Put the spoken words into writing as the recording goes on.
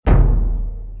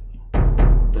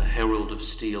Herald of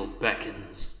Steel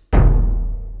beckons.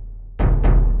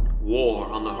 War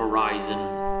on the horizon.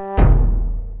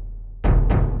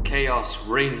 Chaos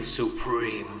reigns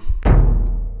supreme.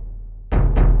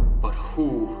 But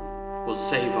who will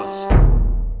save us?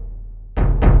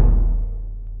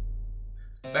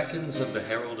 Beckons of the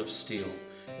Herald of Steel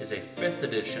is a 5th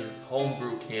edition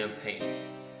homebrew campaign.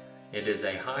 It is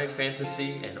a high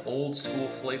fantasy and old school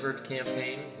flavored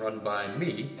campaign run by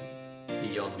me, the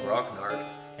young Grognard,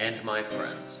 and my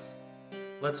friends.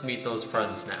 Let's meet those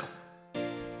friends now.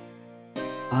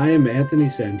 I am Anthony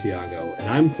Santiago, and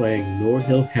I'm playing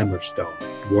Norhill Hammerstone,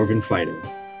 Dwarven Fighter.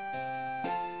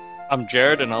 I'm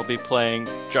Jared, and I'll be playing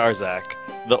Jarzak,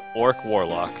 the Orc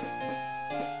Warlock.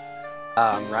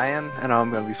 I'm Ryan, and I'm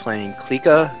going to be playing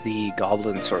Klika, the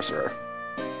Goblin Sorcerer.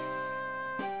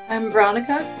 I'm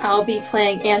Veronica. I'll be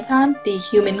playing Anton, the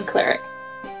Human Cleric.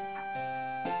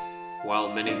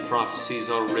 While many prophecies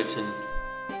are written,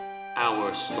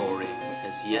 our story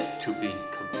has yet to be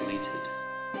completed.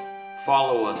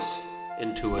 Follow us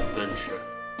into adventure.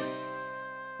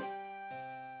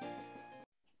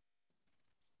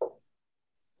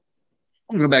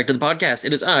 Welcome back to the podcast.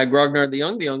 It is I, Grognard the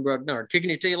Young Grognard, kicking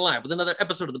it to you live with another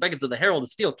episode of the Beckons of the Herald of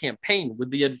Steel campaign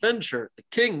with the adventure, the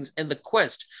kings, and the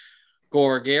quest,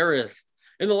 Gorgareth.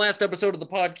 In the last episode of the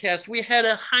podcast, we had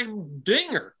a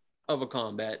humdinger of a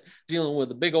combat, dealing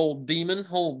with a big old demon,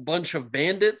 whole bunch of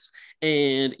bandits,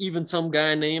 and even some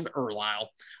guy named Erlisle.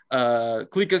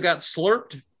 Klika got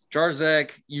slurped,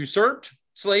 Jarzak usurped,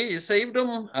 saved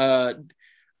him.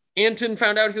 Anton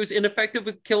found out he was ineffective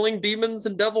with killing demons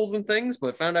and devils and things,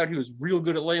 but found out he was real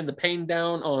good at laying the pain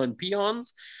down on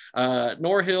peons.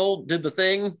 Norhill did the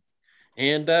thing,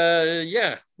 and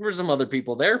there were some other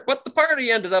people there, but the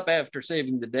party ended up, after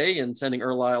saving the day and sending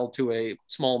Erlisle to a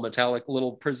small metallic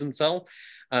little prison cell,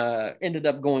 ended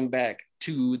up going back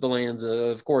to the lands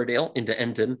of Corridale into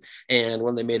Enton. And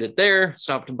when they made it there,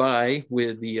 stopped by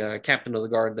with the captain of the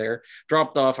guard there,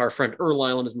 dropped off our friend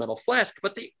Erlisle in his metal flask,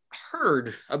 but they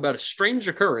heard about a strange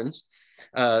occurrence.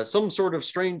 Some sort of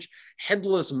strange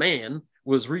headless man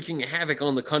was wreaking havoc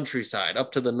on the countryside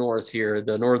up to the north here,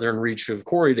 the northern reach of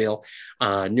Corridale,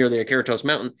 near the Akaratos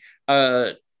Mountain.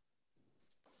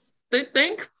 They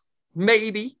think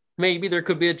maybe there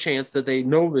could be a chance that they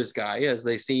know this guy, as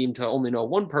they seem to only know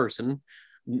one person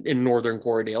in northern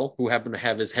Corridale who happened to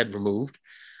have his head removed.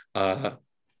 But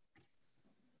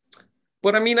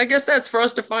I mean, I guess that's for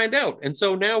us to find out. And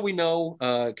so now we know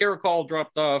Caracol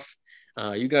dropped off.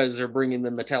 You guys are bringing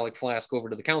the metallic flask over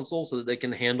to the council so that they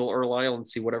can handle Erlisle and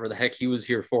see whatever the heck he was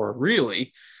here for,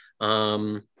 really.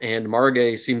 And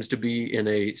Margay seems to be in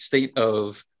a state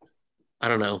of, I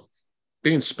don't know,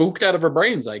 being spooked out of her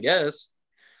brains, I guess.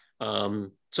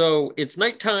 So it's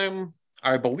nighttime.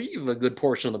 I believe a good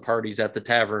portion of the party's at the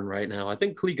tavern right now. I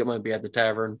think Klika might be at the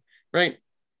tavern, right?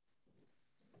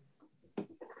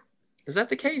 Is that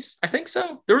the case? I think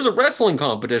so. There was a wrestling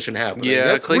competition happening. Yeah,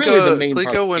 that's Klika, really the main part Klika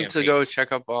of the went to campaign. go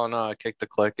check up on Kick the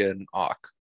Click and Auk.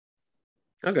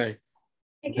 Okay.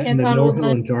 And then Anton will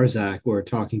Norhill and Jarzak were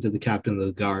talking to the captain of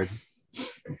the guard.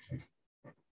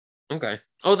 Okay.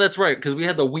 Oh, that's right, because we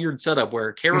had the weird setup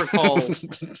where Caracol,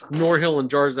 Norhill, and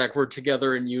Jarzak were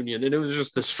together in union, and it was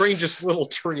just the strangest little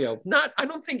trio. I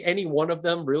don't think any one of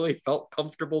them really felt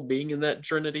comfortable being in that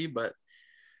trinity, but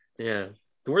yeah.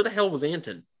 Where the hell was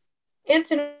Anton?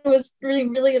 Anton was really,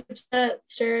 really upset,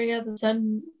 staring at the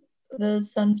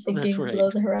sun sinking right. below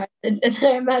the horizon. And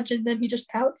I imagine then he just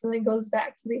pouts and then goes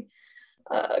back to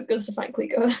goes to find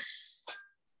Klika.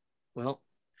 Well,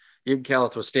 Yig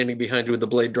Calith was standing behind you with the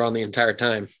blade drawn the entire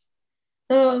time.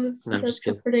 Oh, No, I'm that's just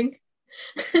kidding.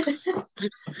 comforting.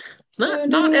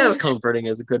 Not as comforting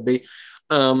as it could be.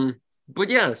 But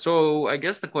yeah, so I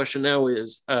guess the question now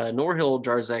is Norhill,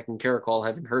 Jarzak, and Caracol,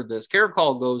 having heard this,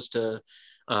 Caracol goes to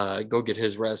go get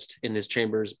his rest in his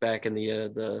chambers back in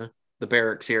the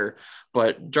barracks here.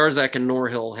 But Jarzak and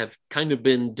Norhill have kind of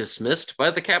been dismissed by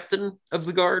the captain of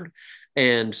the guard.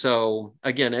 And so,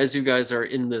 again, as you guys are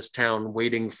in this town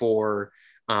waiting for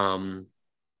the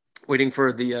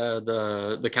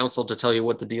council to tell you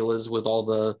what the deal is with all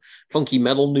the funky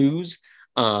metal news,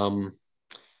 I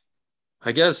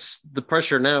guess the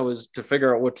pressure now is to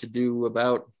figure out what to do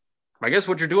about, I guess,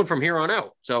 what you're doing from here on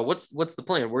out. So what's the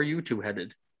plan? Where are you two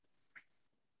headed?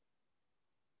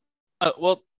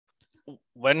 Well,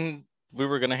 when we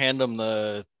were going to hand him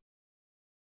the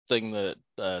thing that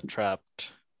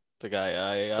trapped the guy,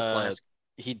 The flask.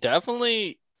 he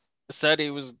definitely said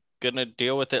he was going to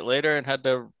deal with it later and had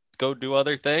to go do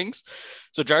other things.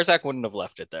 So Jarzak wouldn't have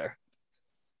left it there.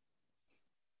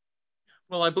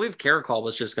 Well, I believe Caracol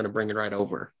was just going to bring it right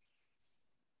over.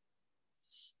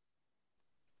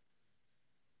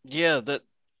 Yeah, that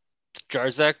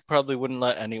Jarzak probably wouldn't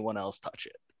let anyone else touch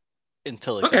it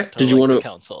until it Okay. got to like the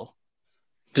council.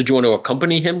 Did you want to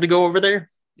accompany him to go over there?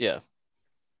 Yeah.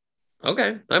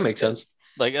 Okay, that makes sense.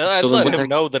 Like I'd So then let what him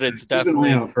know that it's Keep an eye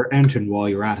definitely. out for Anton while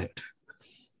you're at it.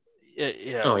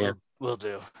 Yeah. Oh, yeah. We'll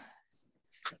do.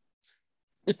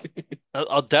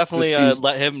 I'll definitely This is-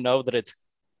 let him know that it's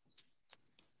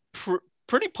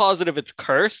pretty positive it's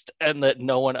cursed and that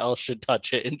no one else should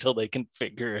touch it until they can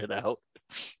figure it out.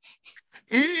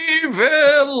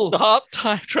 Evil! Stop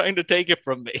trying to take it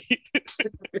from me.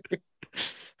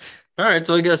 All right,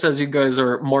 so I guess as you guys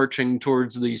are marching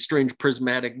towards the strange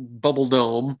prismatic bubble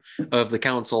dome of the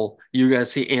council, you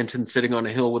guys see Anton sitting on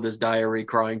a hill with his diary,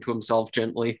 crying to himself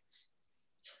gently.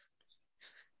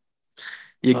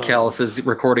 Caliph is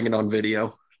recording it on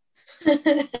video.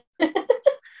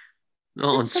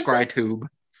 On ScryTube.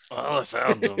 Well, I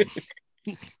found them.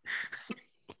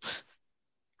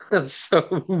 That's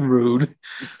so rude.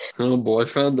 Oh boy, I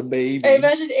found the baby. I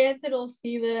imagine Anson will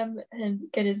see them and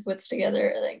get his wits together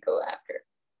and then go after.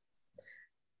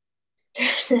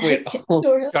 Wait,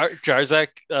 Jarzak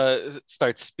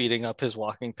starts speeding up his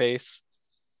walking pace.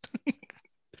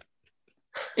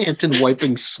 Anton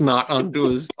wiping snot onto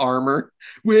his armor.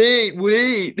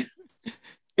 Wait.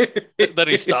 Then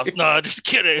he stops. No, just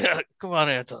kidding. Come on,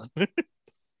 Anton.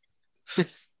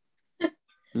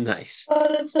 Nice. Oh,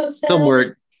 that's so sad.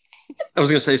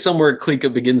 Somewhere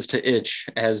Klika begins to itch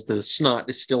as the snot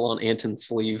is still on Anton's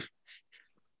sleeve.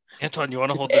 Anton, you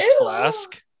want to hold this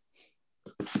flask?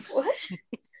 What?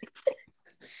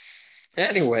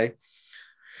 Anyway,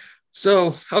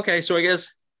 so I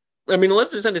guess, unless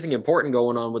there's anything important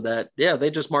going on with that, yeah, they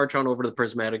just march on over to the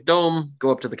Prismatic Dome, go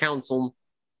up to the council,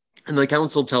 and the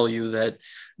council tell you that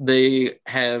they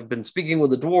have been speaking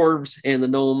with the dwarves and the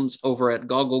gnomes over at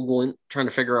Goggle Glint, trying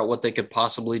to figure out what they could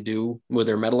possibly do with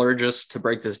their metallurgists to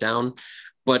break this down.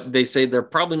 But they say they're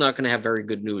probably not going to have very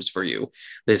good news for you.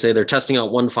 They say they're testing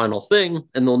out one final thing,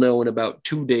 and they'll know in about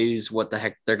 2 days what the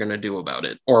heck they're going to do about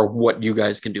it, or what you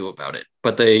guys can do about it.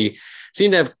 But they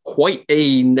seem to have quite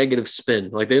a negative spin.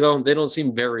 Like they don't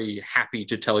seem very happy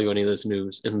to tell you any of this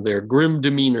news, and their grim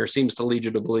demeanor seems to lead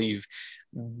you to believe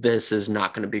this is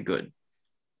not going to be good.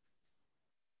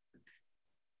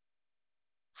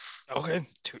 Okay,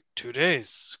 2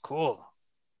 days. Cool.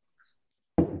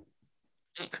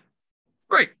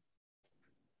 Great.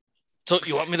 So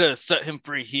you want me to set him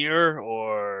free here,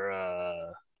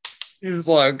 or He was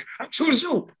like,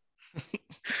 "Choo-choo."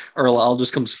 Earl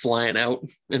just comes flying out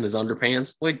in his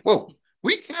underpants. Like, whoa,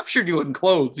 we captured you in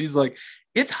clothes. He's like,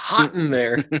 it's hot in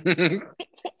there. It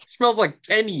smells like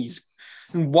pennies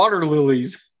and water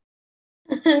lilies.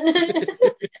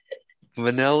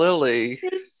 Vanilla Lily.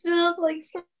 It smells like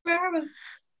sperm.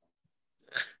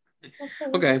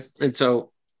 Okay, and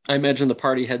so I imagine the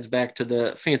party heads back to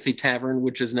the fancy tavern,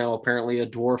 which is now apparently a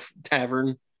dwarf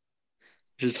tavern.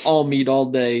 Just all meat all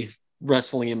day,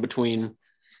 wrestling in between.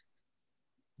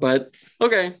 But,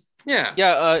 okay, yeah.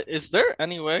 Yeah, is there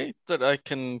any way that I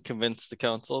can convince the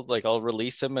council? Like, I'll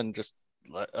release him and just,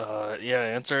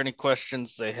 answer any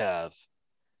questions they have.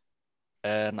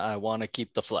 And I want to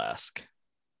keep the flask.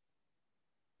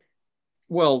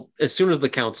 Well, as soon as the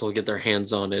council get their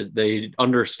hands on it, they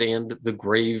understand the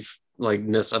grave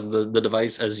likeness of the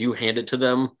device as you hand it to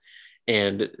them,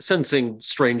 and sensing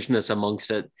strangeness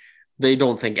amongst it, they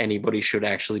don't think anybody should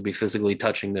actually be physically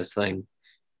touching this thing.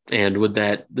 And with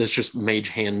that, there's just mage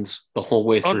hands the whole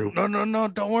way through. No,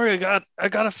 don't worry. I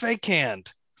got a fake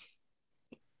hand.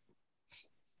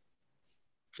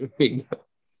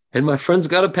 And my friend's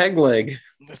got a peg leg.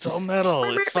 It's all metal.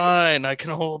 It's fine. I can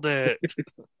hold it.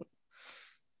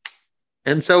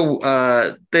 And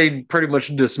so they pretty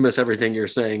much dismiss everything you're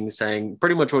saying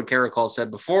pretty much what Caracol said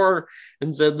before,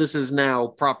 and said this is now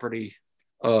property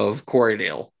of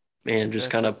Corydale, and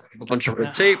just kind of a bunch of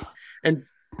red tape. And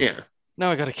yeah. Now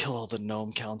I gotta kill all the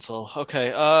gnome council.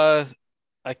 Okay, I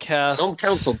cast... Gnome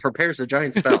council prepares a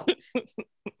giant spell.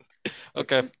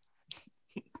 Okay.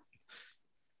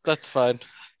 That's fine.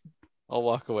 I'll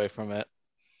walk away from it.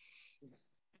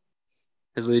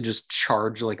 As they just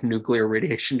charge like nuclear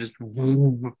radiation, just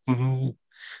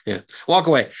yeah, walk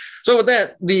away. So with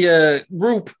that, the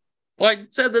group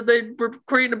said that they were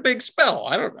creating a big spell.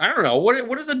 I don't know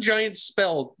what does a giant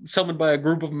spell summoned by a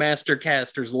group of master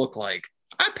casters look like?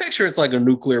 I picture it's like a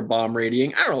nuclear bomb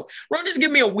radiating. I don't know. Ron, just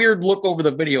give me a weird look over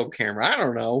the video camera. I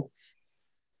don't know.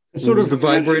 Sort of the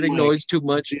vibrating noise too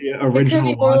much. The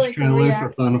original launch like trailer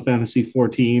for Final Fantasy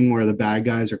XIV, where the bad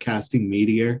guys are casting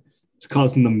meteor. It's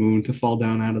causing the moon to fall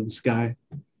down out of the sky.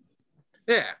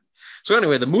 Yeah. So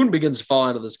anyway, the moon begins to fall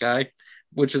out of the sky.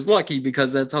 which is lucky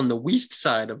because that's on the west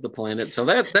side of the planet. So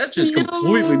that just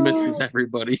completely misses No.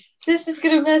 everybody. This is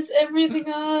gonna mess everything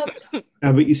up.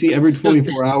 Yeah, but you see, every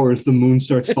 24 hours, the moon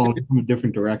starts falling from a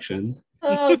different direction.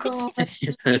 Oh gosh.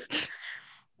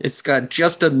 It's got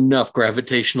just enough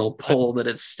gravitational pull that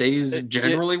it stays It-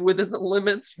 generally within the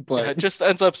limits, Yeah, but it just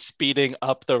ends up speeding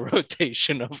up the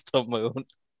rotation of the moon.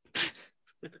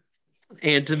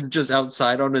 Anton's just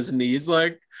outside on his knees,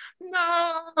 like,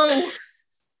 no.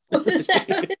 What is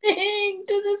happening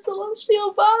to the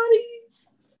celestial bodies?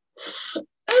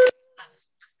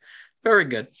 Very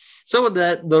good. So with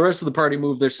that, the rest of the party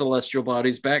moved their celestial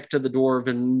bodies back to the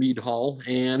Dwarven Mead Hall,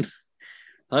 and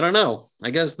I don't know. I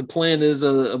guess the plan is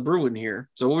a brewing here.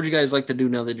 So what would you guys like to do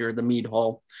now that you're at the Mead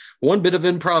Hall? One bit of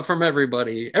improv from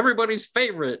everybody. Everybody's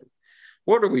favorite.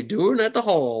 What are we doing at the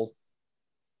hall?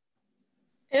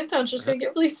 Anton's just gonna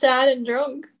get really sad and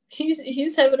drunk.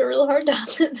 He's having a real hard time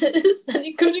with this, and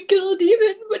he couldn't kill a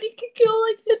demon, but he could kill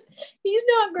like it. He's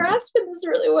not grasping this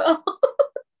really well.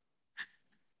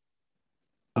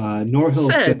 Norhill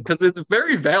Sad, said, because it's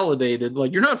very validated.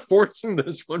 Like, you're not forcing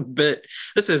this one bit.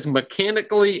 This is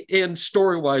mechanically and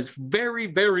story-wise very,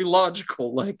 very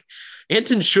logical. Like,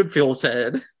 Anton should feel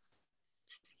sad.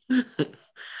 He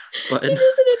But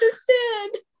doesn't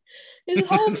understand. His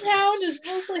hometown is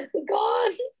mostly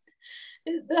gone.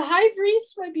 The high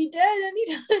priest might be dead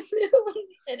anytime soon,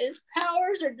 and his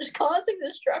powers are just causing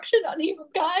destruction on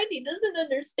humankind. He doesn't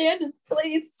understand his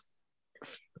place.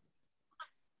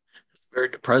 it's very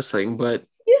depressing, but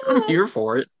Yeah. I'm here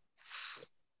for it.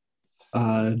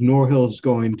 Norhill's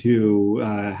going to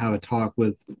have a talk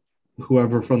with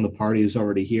whoever from the party is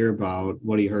already here about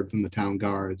what he heard from the town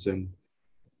guards, and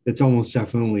it's almost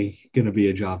definitely going to be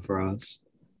a job for us.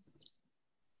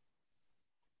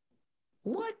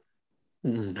 What?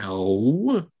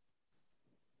 No.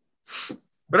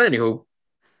 But anywho,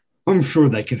 I'm sure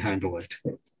they can handle it.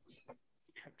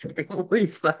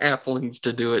 leave the halflings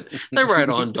to do it. They're right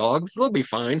on dogs. They'll be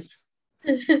fine.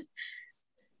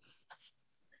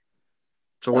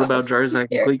 So what Wow, about I'm so Jarzak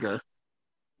and scared.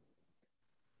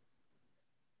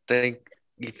 Klika?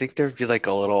 You think there'd be like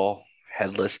a little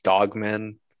headless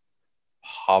dogman,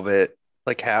 hobbit,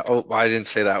 like oh, I didn't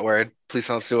say that word. Please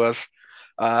don't sue us.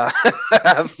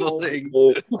 Halfling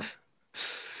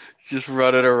just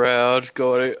running around,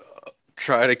 going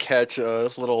trying to catch a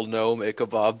little gnome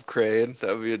Ichabod Crane.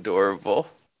 That'd be adorable.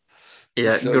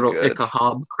 Yeah, So good old good.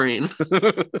 Ichabod Crane.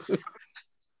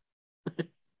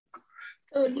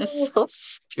 Oh no. It's so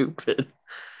stupid.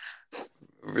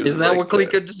 Really Is that like what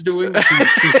Klika is doing? She's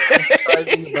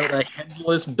fantasizing about a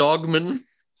headless dogman.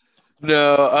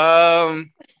 No,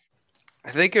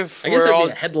 I think if I guess we're that'd all,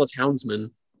 be a headless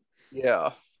houndsman.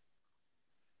 yeah,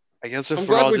 I guess if I'm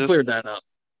we're glad all we just cleared that up.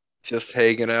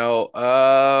 hanging out,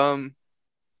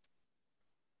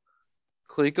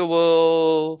 Klika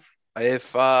will,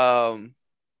 if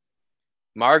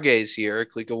Margay's here,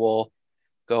 Klika will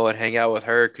go and hang out with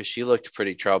her because she looked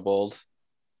pretty troubled.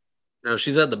 No,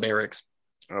 she's at the barracks.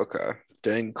 Okay.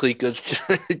 Then Klika's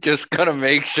just gonna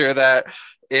make sure that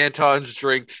Anton's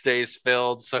drink stays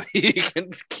filled so he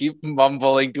can keep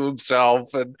mumbling to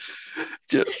himself and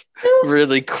just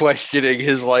really questioning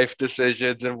his life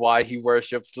decisions and why he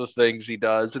worships the things he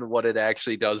does and what it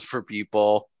actually does for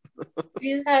people.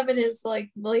 He's having his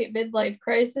like late midlife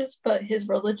crisis, but his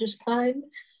religious kind.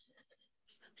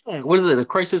 What is it? A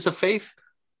crisis of faith?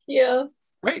 Yeah,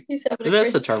 Right. he's having a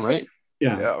That's the crisis. term, right?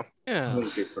 Yeah. Yeah. Yeah.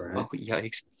 Thank you for Oh, it.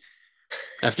 yikes.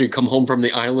 After you come home from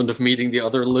the island of meeting the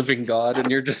other living god, and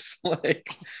you're just like,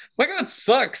 my god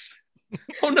sucks.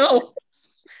 Oh no.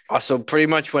 Also, pretty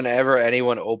much whenever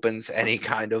anyone opens any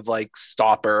kind of like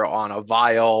stopper on a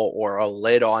vial or a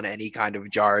lid on any kind of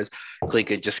jars,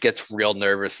 Klika just gets real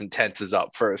nervous and tenses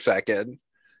up for a second.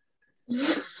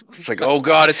 It's like, oh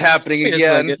god, it's happening Wait a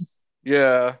again. second.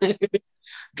 Yeah.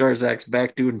 Jarzak's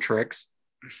back doing tricks,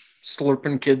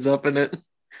 slurping kids up in it,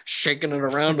 shaking it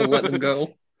around and letting them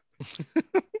go.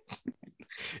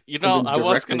 You know, then I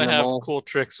was directing gonna them have all. cool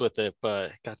tricks with it, but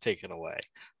it got taken away.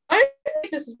 I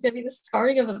think this is gonna be the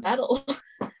scarring of a battle.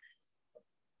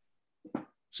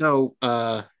 So,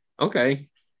 okay.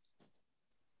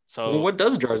 So Well, what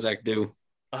does Jarzak do?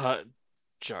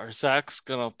 Jarzak's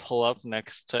gonna pull up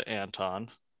next to Anton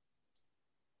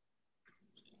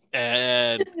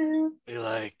and be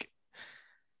like,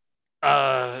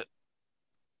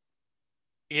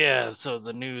 yeah, so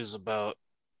the news about,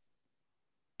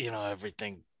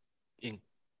 everything in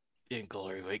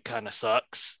Glory Week kind of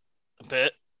sucks a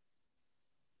bit.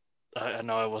 I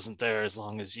know I wasn't there as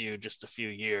long as you, just a few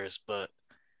years, but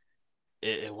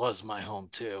it was my home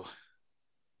too.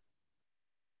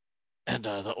 And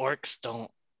the orcs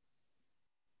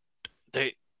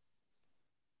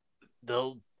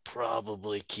they'll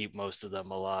probably keep most of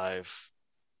them alive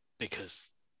because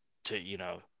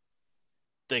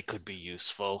they could be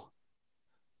useful.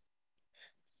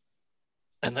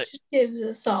 And they, Just gives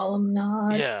a solemn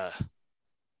nod. yeah.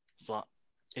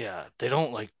 Yeah, they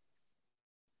don't like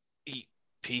eat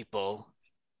people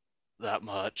that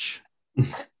much.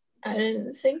 I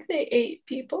didn't think they ate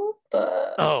people,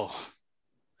 but Oh.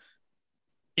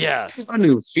 Yeah. A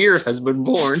new fear has been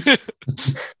born.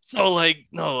 So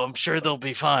no, I'm sure they'll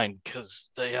be fine because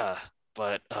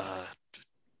but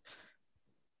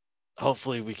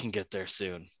hopefully we can get there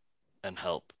soon and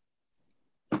help.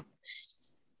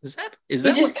 Is He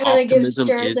that just what kinda gives optimism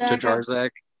is to Jarzak Jarzak?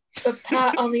 a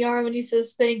pat on the arm and he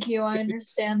says, "Thank you. I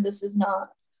understand this is not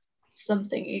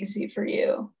something easy for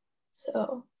you.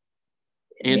 So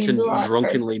it means a Anton lot."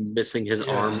 drunkenly missing his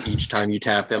arm each time you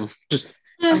tap him. Just,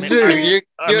 Tarzan.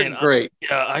 you're great.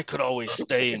 Yeah, I could always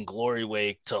stay in Glory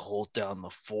Wake to hold down the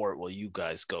fort while you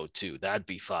guys go too. That'd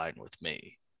be fine with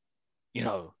me.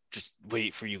 Just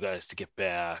wait for you guys to get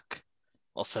back.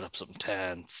 I'll set up some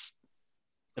tents.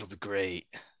 It'll be great.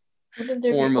 Wouldn't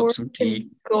there Warm be up orcs some tea.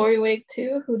 in Glory Wake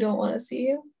too who don't want to see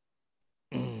you?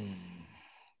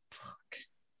 Fuck.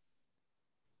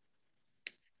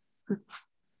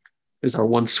 Is our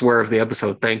one swear of the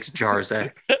episode. Thanks,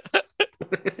 Jarzak.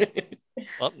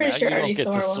 Well, Pretty now sure you Ernie don't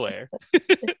get to Sore swear.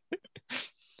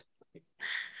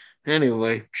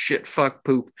 Anyway, shit, fuck,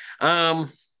 poop.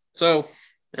 So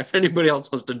if anybody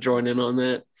else wants to join in on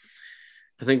that,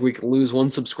 I think we can lose one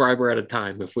subscriber at a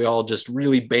time if we all just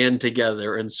really band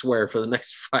together and swear for the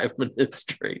next 5 minutes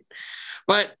straight.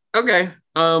 But okay,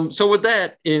 so with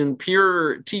that, in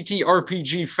pure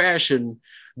TTRPG fashion,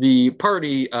 the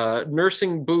party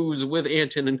nursing Booze with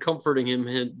Anton and comforting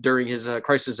him during his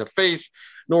crisis of faith,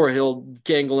 Norhill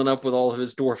gangling up with all of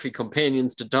his dwarfy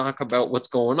companions to talk about what's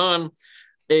going on.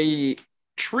 A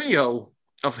trio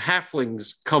of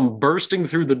halflings come bursting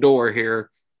through the door here,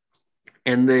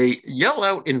 and they yell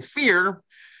out in fear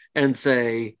and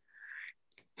say,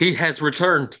 "He has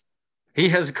returned. He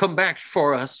has come back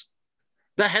for us.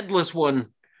 The headless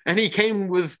one. And he came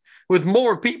with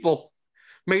more people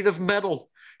made of metal,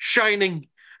 shining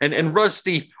and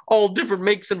rusty, all different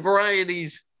makes and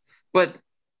varieties. But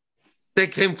they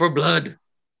came for blood.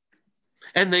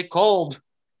 And they called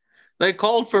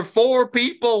for 4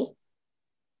 people."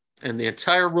 And the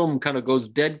entire room kind of goes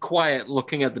dead quiet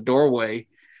looking at the doorway.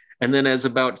 And then as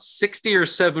about 60 or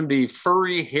 70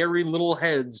 furry, hairy little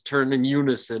heads turn in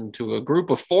unison to a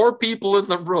group of 4 people in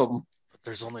the room. But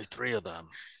there's only 3 of them.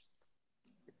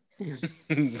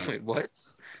 Wait, what?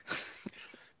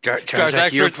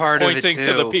 Jarzak, you're part of it pointing too.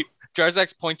 to the people.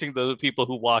 Jarzak's pointing to the people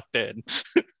who walked in.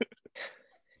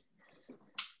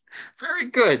 Very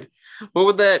good. But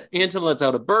with that, Anton lets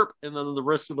out a burp, and then the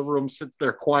rest of the room sits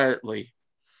there quietly.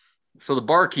 So the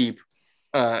barkeep,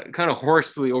 kind of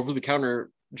hoarsely over the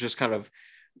counter, just kind of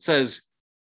says,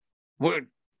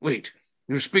 Wait,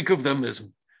 you speak of them as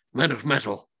men of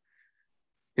metal.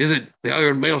 Is it the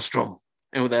Iron Maelstrom?"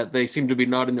 And with that, they seem to be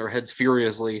nodding their heads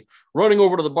furiously, running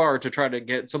over to the bar to try to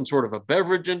get some sort of a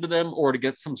beverage into them or to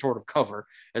get some sort of cover,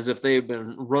 as if they've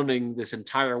been running this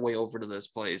entire way over to this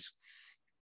place.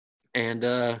 And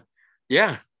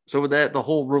so with that, the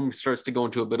whole room starts to go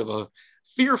into a bit of a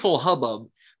fearful hubbub.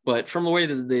 But from the way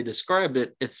that they described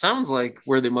it, it sounds like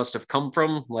where they must have come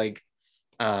from, like,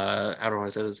 how do I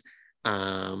say this?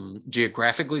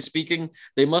 Geographically speaking,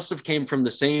 they must have came from the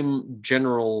same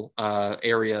general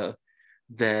area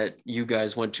that you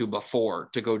guys went to before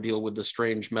to go deal with the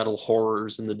strange metal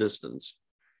horrors in the distance.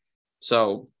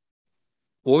 So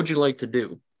what would you like to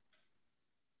do?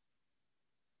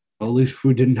 At least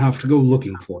we didn't have to go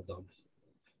looking for them.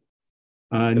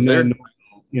 And then,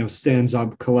 stands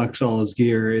up, collects all his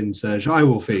gear, and says, "I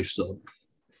will face them."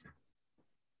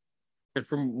 And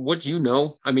from what you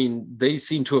know, I mean, they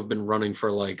seem to have been running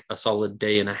for like a solid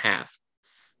day and a half.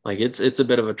 Like it's a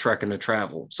bit of a trek and a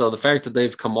travel. So the fact that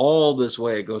they've come all this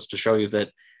way goes to show you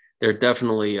that they're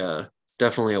definitely a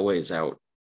ways out.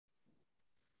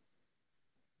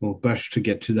 Well, best to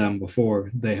get to them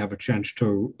before they have a chance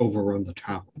to overrun the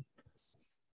town.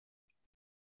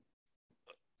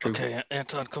 Okay,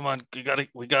 Anton, come on.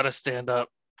 We gotta stand up.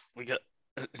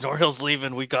 Norhill's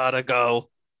leaving. We gotta go.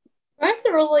 Do I have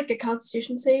to roll like a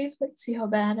Constitution save? Let's see how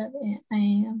bad I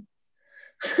am.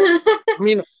 I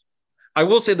mean, I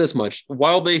will say this much: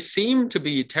 while they seem to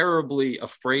be terribly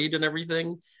afraid and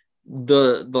everything,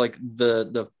 the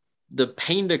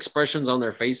pained expressions on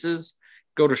their faces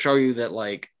go to show you that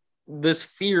like this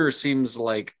fear seems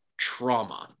like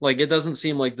trauma. Like it doesn't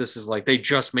seem like this is like they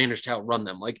just managed to outrun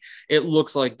them. Like it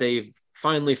looks like they've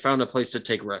finally found a place to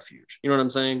take refuge. You know what I'm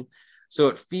saying? So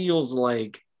it feels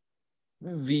like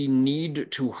the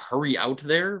need to hurry out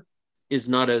there is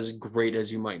not as great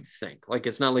as you might think. Like,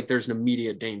 it's not like there's an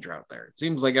immediate danger out there. It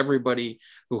seems like everybody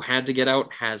who had to get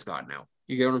out has gotten out.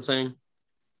 You get what I'm saying?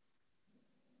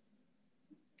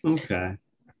 Okay.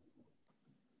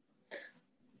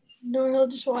 Norhill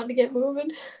just wanted to get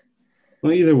moving.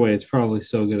 Well, either way, it's probably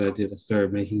still a good idea to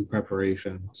start making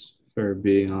preparations for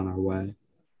being on our way.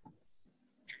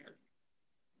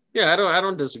 Yeah, I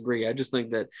don't disagree. I just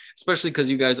think that, especially because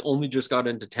you guys only just got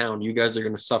into town, you guys are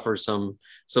going to suffer some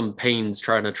pains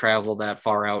trying to travel that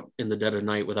far out in the dead of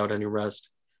night without any rest.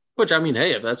 Which, I mean,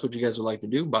 hey, if that's what you guys would like to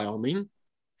do, by all means.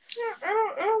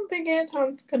 I don't think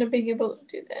Anton's gonna be able to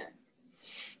do that.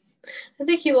 I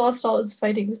think he lost all his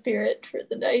fighting spirit for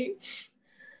the night.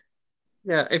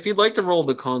 Yeah, if you'd like to roll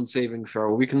the con saving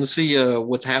throw, we can see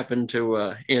what's happened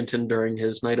to Anton during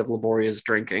his night of laborious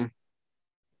drinking.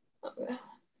 Oh,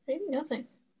 maybe nothing.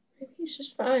 Maybe he's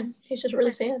just fine. He's just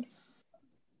really sad.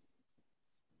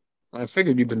 I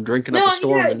figured you've been drinking up a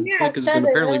storm, and Click has been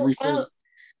apparently refilled.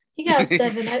 He got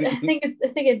 7. I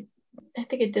think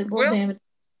it did more damage.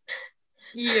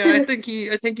 Yeah, I think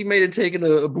he may have taken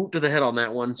a boot to the head on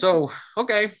that one. So,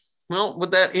 okay. Well,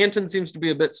 with that, Anton seems to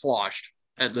be a bit sloshed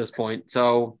at this point.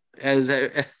 So, as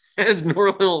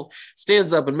Norhill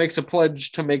stands up and makes a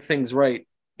pledge to make things right,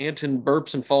 Anton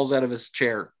burps and falls out of his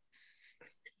chair.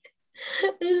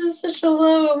 This is such a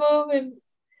low moment.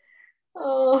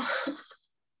 Oh. I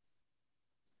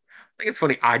think it's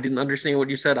funny. I didn't understand what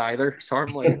you said either. So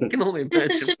I'm like, I can only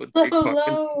imagine what so they fucking...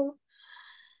 low.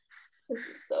 This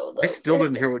is so low. I still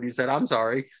didn't hear what you said. I'm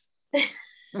sorry.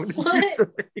 What did you say?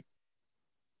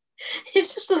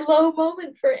 It's just a low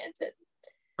moment for Anton.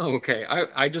 Oh, okay.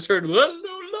 I just heard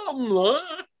I'm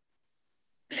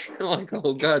like,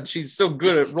 oh god, she's so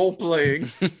good at role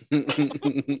playing.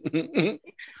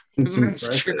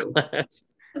 Master class.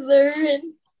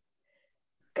 Learn.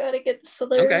 Gotta get the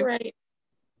slur right.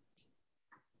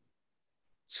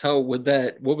 So with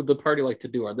that, what would the party like to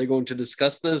do? Are they going to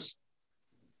discuss this?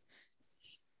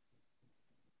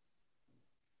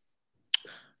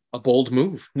 A bold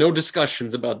move. No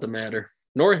discussions about the matter.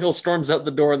 Norhill storms out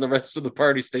the door and the rest of the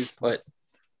party stays put.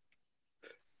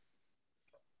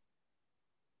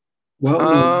 Well,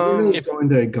 Norhill's going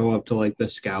to go up to like the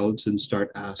scouts and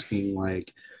start asking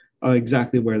like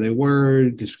exactly where they were,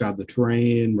 describe the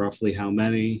terrain, roughly how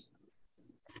many.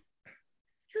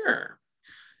 Sure.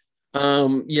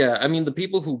 Yeah, I mean, the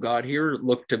people who got here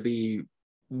look to be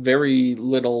very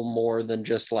little more than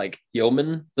just like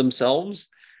yeomen themselves.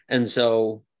 And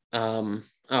so,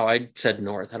 I said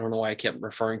north. I don't know why I kept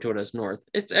referring to it as north.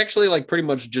 It's actually like pretty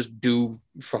much just due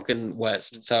fucking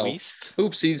west. So, West?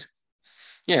 Oopsies.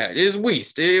 Yeah, it is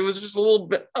west. It was just a little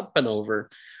bit up and over.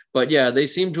 But yeah, they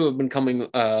seem to have been coming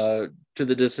to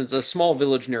the distance, a small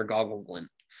village near Goggleglint.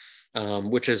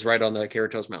 Which is right on the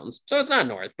Keratos Mountains. So it's not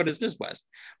north, but it's just west.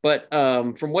 But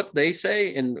from what they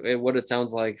say and what it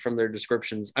sounds like from their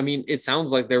descriptions, I mean, it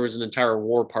sounds like there was an entire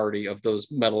war party of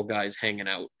those metal guys hanging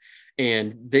out.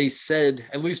 And they said,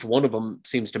 at least one of them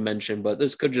seems to mention, but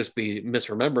this could just be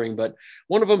misremembering, but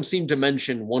one of them seemed to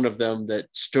mention one of them that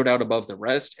stood out above the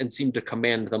rest and seemed to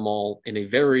command them all in a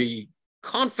very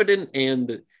confident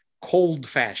and cold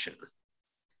fashion.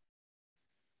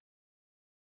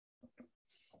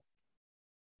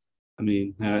 I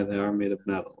mean, they are made of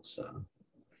metal, so.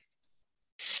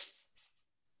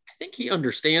 I think he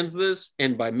understands this,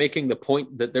 and by making the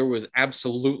point that there was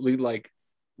absolutely like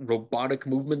robotic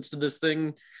movements to this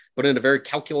thing, but in a very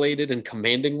calculated and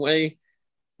commanding way,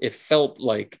 it felt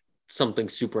like something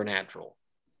supernatural.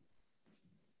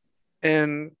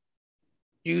 And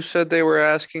you said they were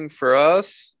asking for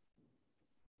us?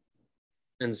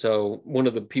 And so one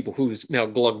of the people who's now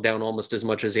glugged down almost as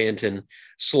much as Anton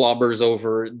slobbers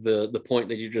over the point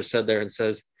that you just said there and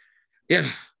says, yeah,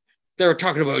 they were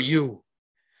talking about you.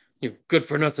 You good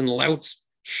for nothing louts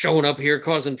showing up here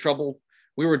causing trouble.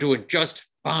 We were doing just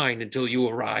fine until you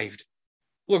arrived.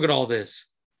 Look at all this.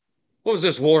 What was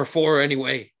this war for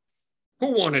anyway?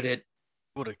 Who wanted it?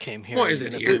 Would have came here. Why is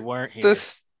it if here? we weren't here.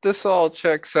 This all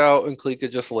checks out, and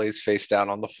Klika just lays face down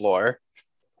on the floor.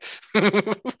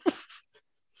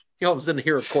 You all of a sudden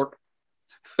hear a cork.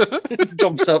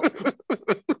 Jumps up.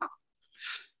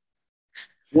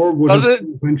 War would have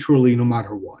eventually, no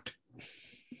matter what.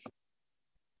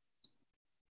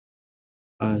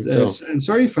 And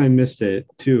sorry if I missed it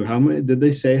too. How many did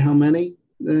they say? How many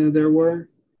there were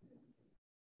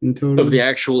in total of the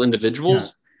actual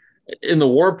individuals in the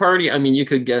war party? I mean, you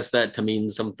could guess that to mean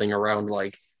something around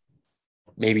like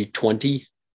maybe 20.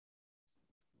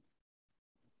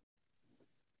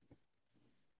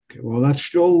 Okay, well, that's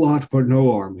still a lot, but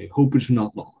no army. Hope is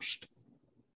not lost.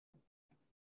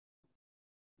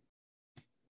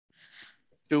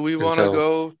 Do we And want to so-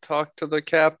 go talk to the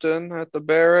captain at the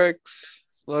barracks?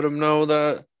 Let him know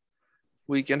that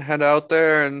we can head out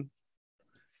there and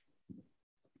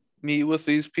meet with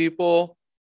these people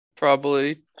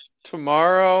probably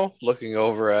tomorrow. Looking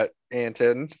over at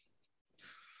Anton.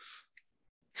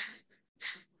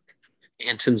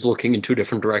 Anton's looking in two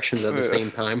different directions at the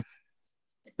same time.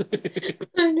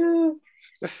 I know.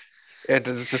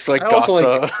 Anton's just like I got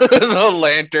also the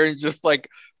lantern just like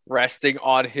resting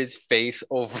on his face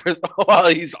over while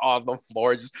he's on the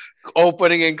floor, just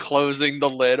opening and closing the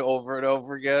lid over and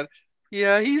over again.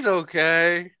 Yeah, he's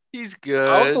okay. He's good.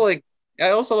 I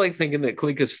also like thinking that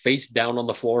Cleek is face down on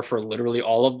the floor for literally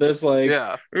all of this. Like,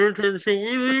 Yeah. Anton, should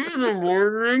we leave in the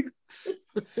morning?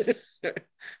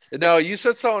 No, you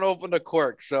said someone opened a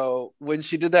cork. So when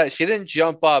she did that, she didn't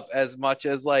jump up as much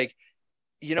as like,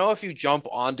 you know, if you jump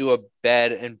onto a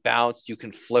bed and bounce, you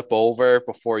can flip over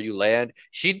before you land.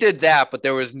 She did that, but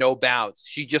there was no bounce.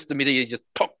 She just immediately just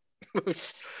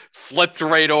flipped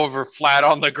right over flat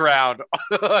on the ground.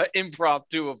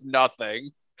 Impromptu of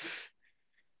nothing.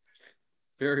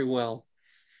 Very well.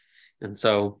 And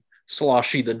so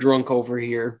Sloshy, the drunk over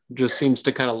here, just seems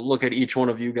to kind of look at each one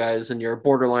of you guys and your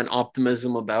borderline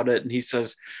optimism about it. And he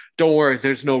says, "Don't worry,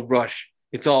 there's no rush.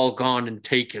 It's all gone and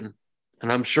taken.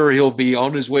 And I'm sure he'll be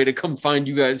on his way to come find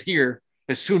you guys here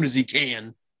as soon as he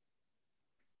can."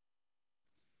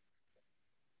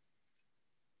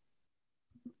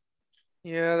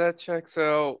 Yeah, that checks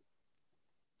out.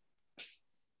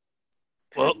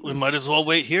 Well, we might as well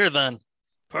wait here then.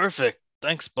 Perfect.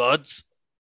 Thanks, buds.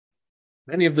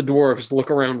 Many of the dwarves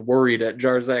look around worried at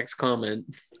Jarzak's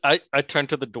comment. I turn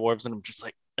to the dwarves and I'm just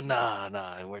like, nah,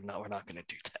 we're not gonna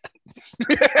do that.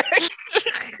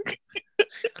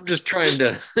 I'm just trying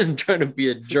to be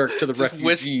a jerk to the Just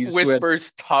refugees.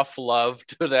 whispers tough love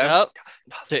to them. Yep.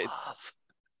 Tough They- love.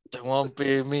 They won't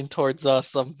be mean towards us.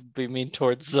 Some be mean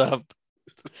towards them.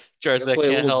 Gotta Jarzak play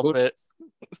a can't little help good- it.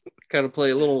 Kind of play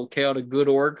a little chaotic good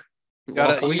orc. You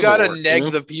Lawful gotta evil orc, neg you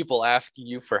know? the people asking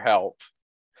you for help.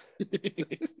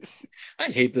 I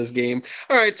hate this game.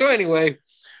 All right, so anyway,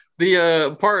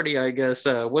 the party, I guess.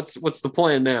 What's the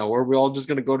plan now? Are we all just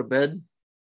gonna go to bed?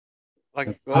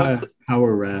 Like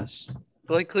Power rest.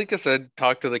 like Klika said,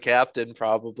 talk to the captain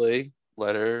probably.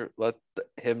 Let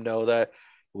him know that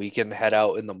we can head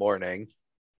out in the morning.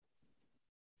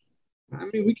 I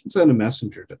mean, we can send a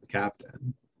messenger to the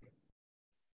captain.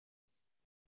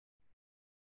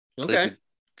 Okay.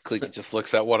 Klika just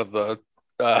looks at one of the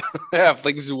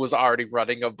halflings who was already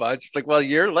running a bunch. It's like, well,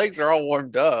 your legs are all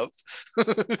warmed up.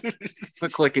 The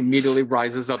click immediately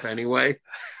rises up anyway,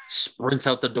 sprints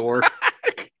out the door.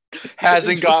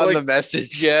 Hasn't Just gotten like- the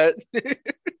message yet. I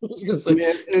was gonna I say,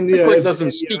 mean, and The yeah, click if- doesn't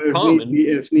if, speak you know, common.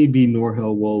 If need be,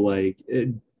 Norhill will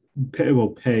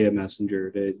pay a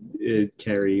messenger to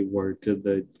carry word to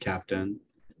the captain.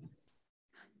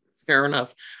 fair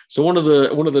enough. So one of the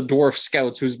dwarf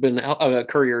scouts who's been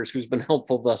couriers who's been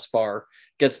helpful thus far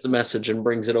gets the message and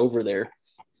brings it over there.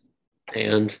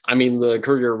 And I mean, the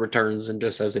courier returns and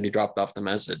just says that he dropped off the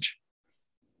message.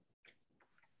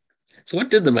 So what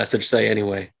did the message say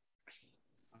anyway?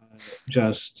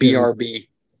 Just BRB.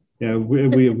 Yeah,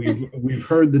 we've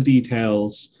heard the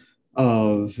details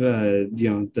of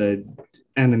the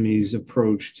enemy's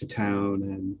approach to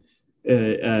town, and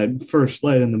at first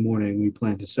light in the morning, we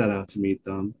plan to set out to meet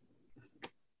them.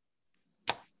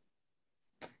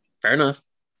 Fair enough.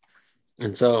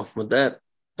 And so with that,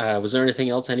 was there anything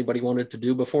else anybody wanted to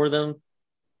do before then?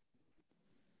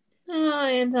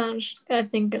 Anton's, I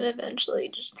think, gonna eventually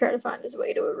just try to find his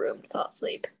way to a room to fall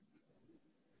asleep.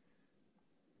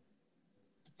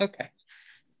 Okay.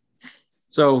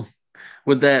 So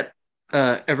with that,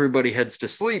 everybody heads to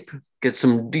sleep, get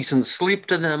some decent sleep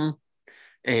to them.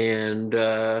 And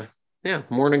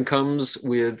morning comes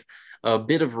with a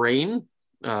bit of rain,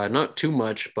 not too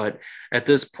much, but at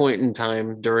this point in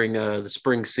time during the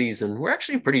spring season, we're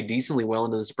actually pretty decently well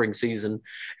into the spring season.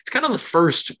 It's kind of the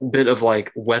first bit of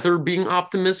like weather being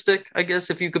optimistic, I guess,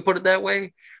 if you could put it that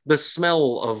way. The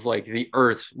smell of like the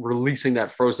earth releasing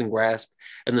that frozen grasp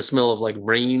and the smell of like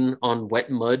rain on wet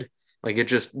mud. Like it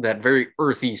just, that very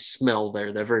earthy smell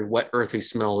there, that very wet, earthy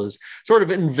smell is sort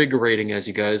of invigorating as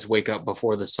you guys wake up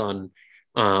before the sun.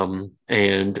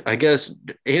 And I guess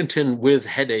Anton with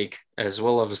headache, as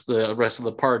well as the rest of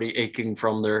the party aching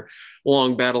from their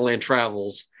long Battleland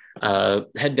travels,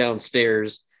 head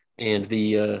downstairs, and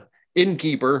the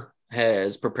innkeeper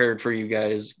has prepared for you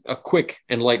guys a quick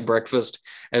and light breakfast,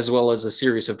 as well as a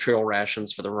series of trail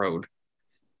rations for the road.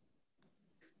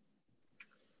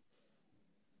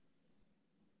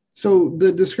 So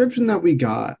the description that we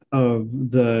got of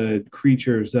the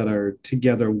creatures that are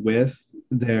together with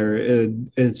their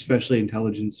especially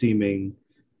intelligent seeming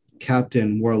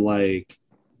captain were like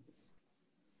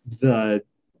the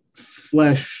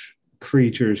flesh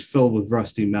creatures filled with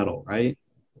rusty metal, right?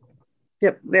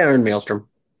 Yep, they are in Maelstrom.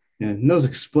 Yeah, and those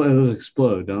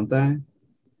explode, don't they?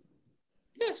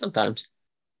 Yeah, sometimes.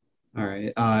 All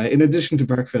right. In addition to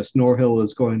breakfast, Norhill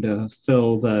is going to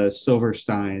fill the silver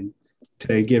stein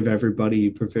to give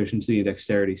everybody proficiency and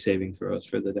dexterity saving throws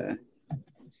for the day.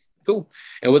 Cool.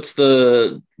 And what's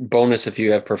the bonus if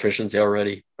you have proficiency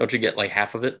already? Don't you get like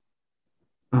half of it?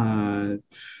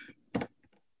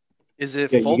 Is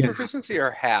it Yeah, full you get- proficiency or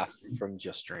half from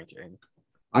just drinking?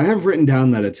 I have written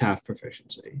down that it's half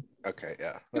proficiency. Okay,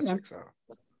 yeah, that Okay. checks out.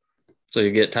 So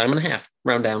you get time and a half,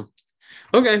 round down.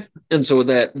 Okay. And so with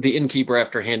that, the innkeeper,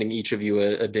 after handing each of you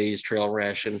a day's trail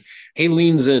ration, he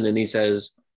leans in and he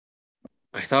says,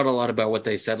 I thought a lot about what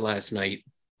they said last night.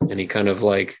 And he kind of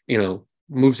like,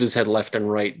 moves his head left and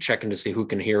right, checking to see who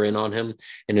can hear in on him.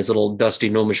 And his little dusty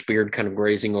gnomish beard kind of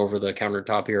grazing over the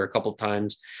countertop here a couple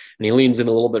times. And he leans in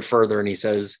a little bit further and he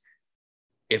says,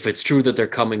 if it's true that they're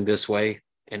coming this way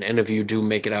and any of you do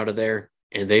make it out of there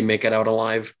and they make it out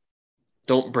alive,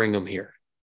 don't bring them here.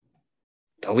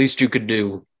 The least you could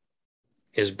do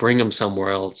is bring them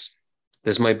somewhere else.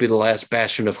 This might be the last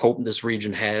bastion of hope this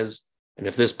region has. And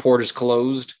if this port is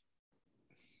closed,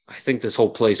 I think this whole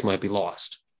place might be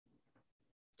lost.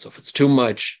 So if it's too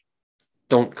much,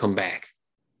 don't come back.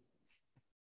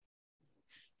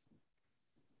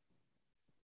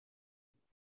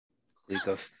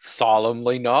 Clego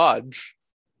solemnly nods,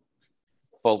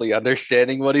 fully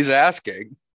understanding what he's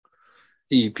asking.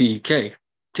 TPK.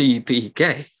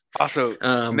 TPK. Also,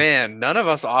 Um, man, none of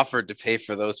us offered to pay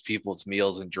for those people's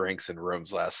meals and drinks and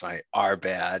rooms last night. Our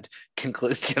bad. Can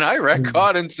I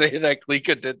retcon and say that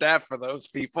Klika did that for those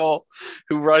people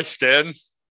who rushed in?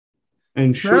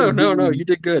 And No, you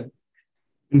did good.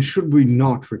 And should we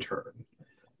not return,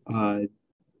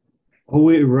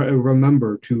 always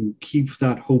remember to keep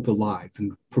that hope alive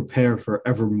and prepare for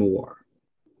evermore.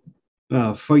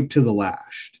 Fight to the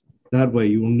last. That way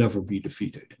you will never be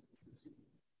defeated.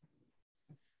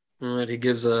 All right, he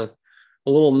gives a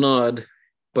little nod,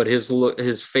 but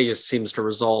his face seems to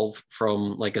resolve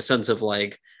from like a sense of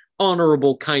like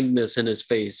honorable kindness in his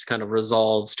face kind of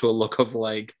resolves to a look of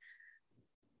like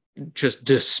just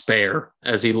despair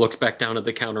as he looks back down at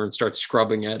the counter and starts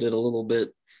scrubbing at it a little bit.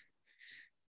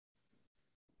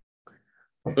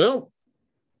 Well,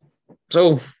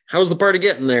 so how's the party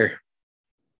getting there?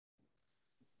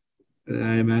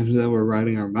 I imagine that we're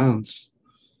riding our mounts.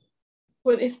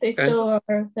 What if they still are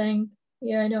a thing?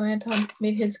 Yeah, I know Anton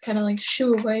made his kind of like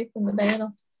shoo away from the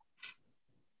battle.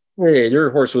 Yeah,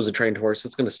 your horse was a trained horse.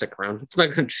 It's going to stick around. It's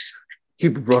not going to just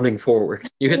keep running forward.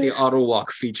 You hit the auto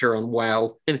walk feature on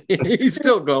WoW, and he's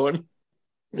still going.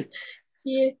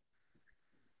 Yeah.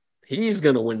 He's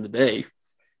going to win the day.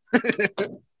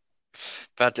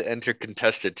 About to enter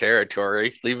contested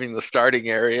territory, leaving the starting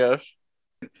area.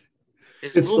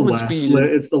 His It's the movement last. speed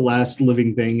is... It's the last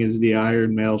living thing. Is the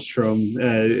Iron Maelstrom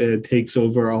takes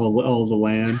over all the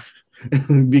land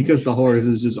because the horse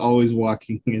is just always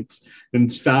walking.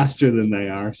 It's faster than they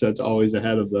are, so it's always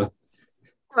ahead of them.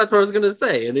 That's what I was going to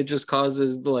say, and it just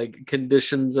causes like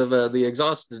conditions of the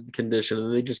exhausted condition,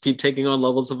 and they just keep taking on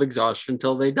levels of exhaustion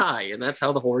until they die, and that's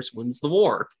how the horse wins the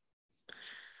war.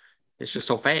 It's just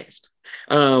so fast.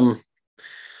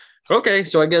 Okay,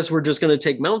 so I guess we're just going to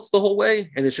take mounts the whole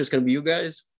way, and it's just going to be you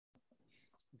guys?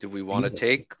 Do we want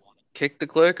to kick the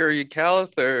click or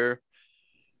Eucalith or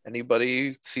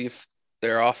anybody, see if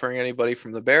they're offering anybody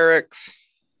from the barracks?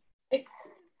 I think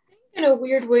in a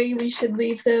weird way we should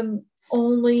leave them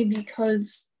only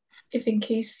because if in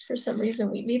case for some reason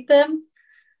we meet the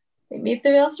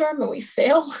Maelstrom and we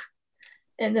fail,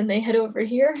 and then they head over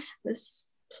here,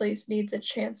 this place needs a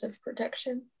chance of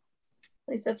protection.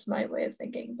 At least that's my way of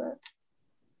thinking, but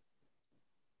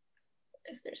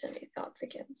if there's any thoughts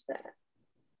against that.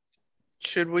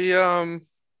 Should we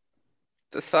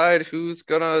decide who's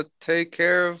gonna take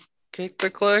care of Kick the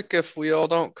Click if we all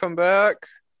don't come back?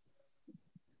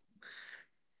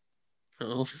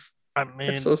 Oh, I mean,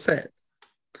 that's so sad.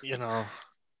 Our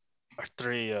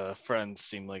three friends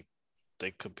seem like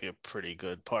they could be a pretty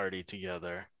good party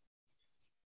together.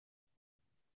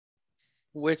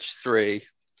 Which three?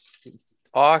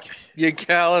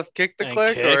 Eucalith, Kick the And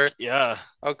Click, Kick, or yeah.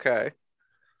 okay?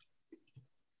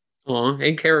 Oh,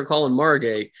 and Caracol and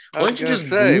Margay. Why don't you just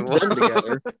say, group them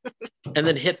together and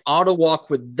then hit auto walk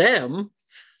with them?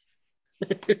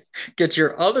 get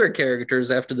your other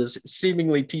characters after this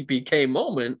seemingly TPK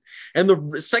moment, and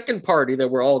the second party that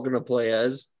we're all going to play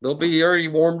as, they'll be already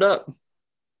warmed up.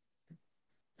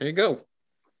 There you go.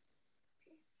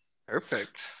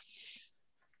 Perfect.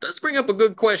 Does bring up a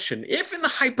good question. If in the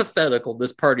hypothetical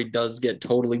this party does get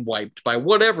totally wiped by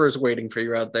whatever is waiting for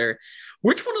you out there,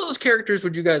 which one of those characters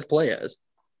would you guys play as?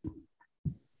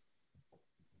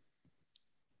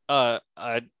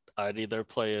 I'd either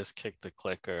play as Kick the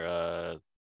Click or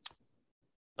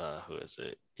who is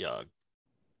it? Yog.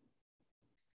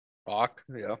 Hawk,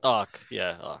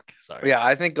 yeah. Hawk. Sorry. Yeah,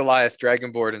 I think Goliath,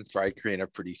 Dragonborn, and Thri-Kreen are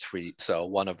pretty sweet. So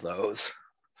one of those.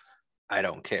 I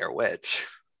don't care which.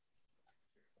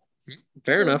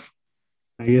 Fair enough.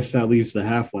 I guess that leaves the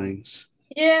halflings.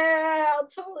 Yeah, I'll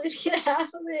totally get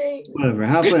halfling. Whatever.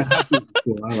 Halflings are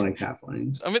cool. I like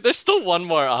halflings. I mean, there's still one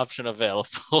more option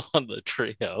available on the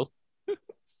trio.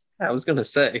 I was going to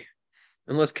say,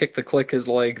 unless Kick the Click is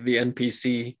like the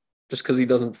NPC just because he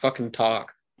doesn't fucking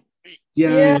talk.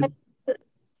 Yeah.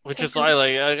 Which is why,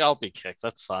 like, I'll be kicked.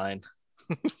 That's fine.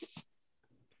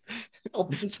 Oh,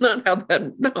 it's not how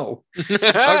that. No.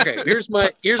 Okay. Here's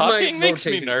my Talking makes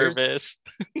me rotation. nervous.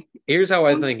 Here's how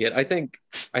I think it. I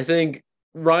think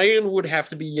Ryan would have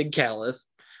to be Yigg-Calith.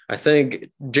 I think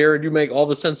Jared, you make all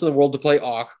the sense in the world to play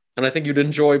Auk, and I think you'd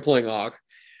enjoy playing Auk.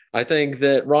 I think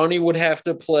that Ronnie would have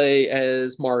to play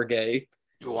as Margay,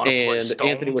 and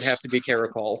Anthony would have to be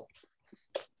Caracol.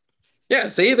 Yeah,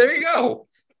 see, there you go.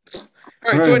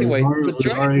 All right, so anyway, the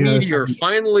giant meteor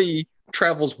finally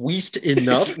travels west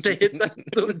enough to hit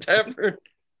the tavern,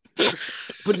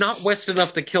 but not west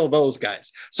enough to kill those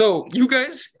guys. So you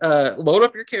guys load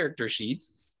up your character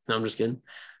sheets. No, I'm just kidding.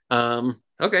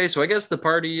 Okay, so I guess the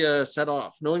party set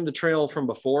off. Knowing the trail from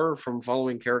before, from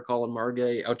following Caracol and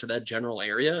Margay out to that general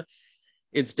area,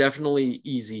 it's definitely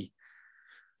easy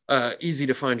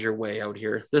to find your way out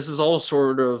here. This is all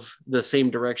sort of the same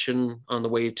direction on the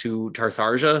way to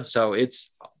Tartharja, so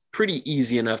it's pretty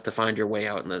easy enough to find your way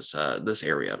out in this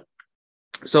area.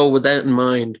 So with that in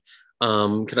mind,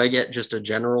 could I get just a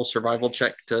general survival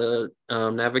check to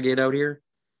navigate out here?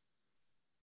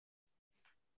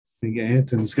 I think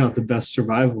Anton's got the best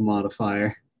survival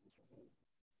modifier.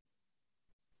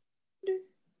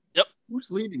 Yep. Who's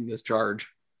leading this charge?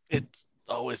 It's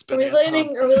always Are been we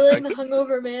Anton. letting the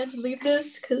hungover man lead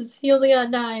this? Because he only got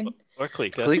 9. Or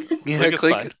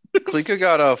Klika. Klika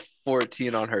got a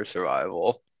 14 on her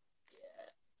survival.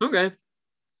 Okay.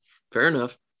 Fair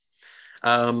enough.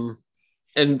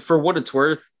 And for what it's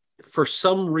worth, for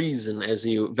some reason, as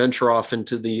you venture off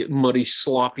into the muddy,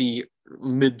 sloppy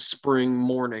mid-spring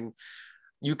morning,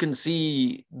 you can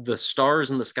see the stars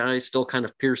in the sky still kind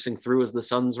of piercing through as the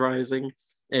sun's rising.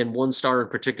 And one star in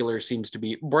particular seems to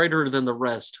be brighter than the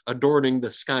rest, adorning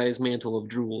the sky's mantle of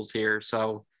jewels here.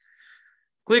 So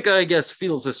Klika, I guess,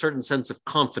 feels a certain sense of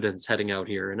confidence heading out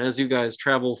here. And as you guys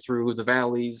travel through the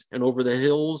valleys and over the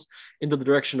hills into the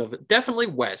direction of definitely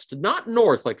west, not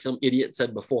north like some idiot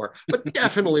said before, but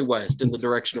definitely west in the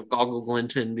direction of Goggle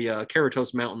Glint and the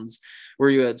Keratos Mountains, where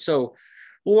you had so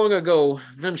long ago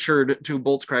ventured to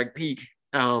Bolt's Crag Peak,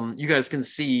 you guys can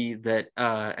see that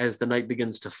as the night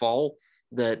begins to fall,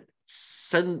 that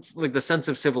the sense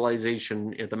of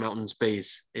civilization at the mountain's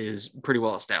base is pretty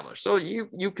well established. So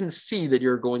you can see that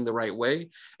you're going the right way,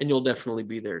 and you'll definitely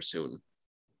be there soon.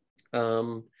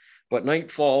 But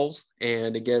night falls,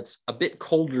 and it gets a bit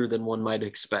colder than one might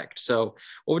expect. So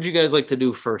what would you guys like to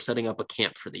do for setting up a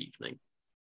camp for the evening?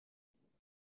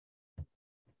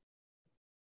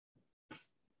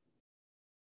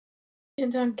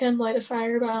 Anton can light a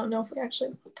fire, but I don't know if we actually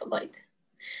want the light.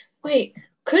 Wait,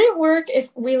 could it work if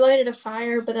we lighted a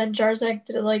fire, but then Jarzak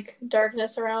did like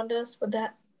darkness around us? Would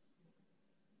that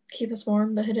keep us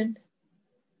warm but hidden?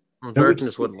 Well,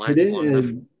 darkness wouldn't last long enough.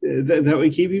 That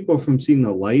would keep people from seeing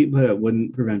the light, but it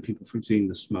wouldn't prevent people from seeing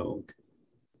the smoke.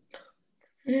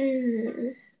 So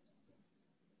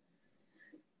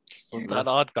that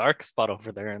odd dark spot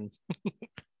over there, and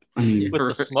I mean,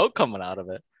 with the smoke coming out of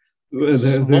it.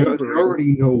 they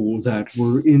already know that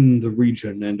we're in the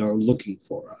region and are looking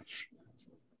for us.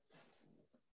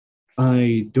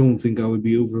 I don't think I would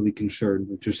be overly concerned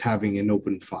with just having an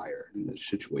open fire in this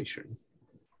situation.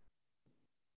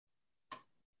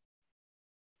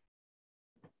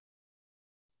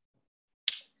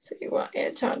 So you want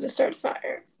Anton to start a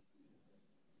fire?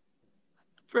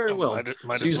 Very well.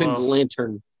 Might So as using well. the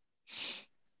lantern,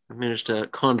 I managed to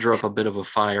conjure up a bit of a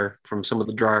fire from some of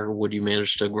the drier wood you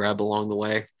managed to grab along the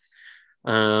way.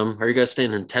 Are you guys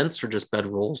staying in tents or just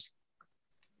bedrolls?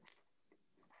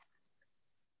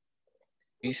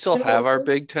 Do you still have our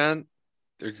big tent?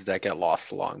 Or did that get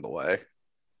lost along the way?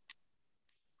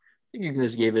 think you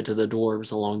guys gave it to the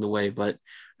dwarves along the way, but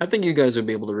I think you guys would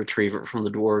be able to retrieve it from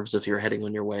the dwarves if you're heading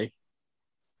on your way.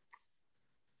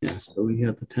 Yeah, so we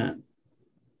have the 10.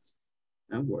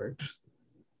 That works.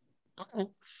 Okay.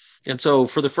 And so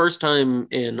for the first time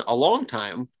in a long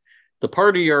time, the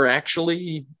party are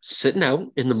actually sitting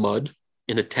out in the mud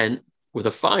in a tent with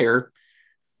a fire,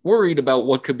 worried about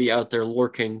what could be out there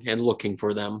lurking and looking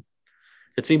for them.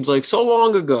 It seems like so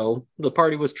long ago, the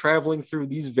party was traveling through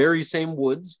these very same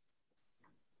woods,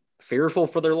 fearful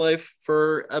for their life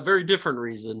for a very different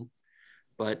reason.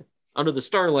 But under the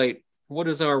starlight, what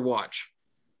is our watch?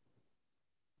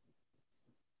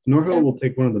 Norhill will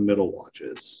take one of the middle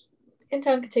watches.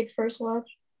 Anton could take first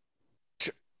watch.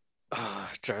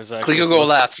 Jarzak Klika just go looks-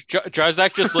 last.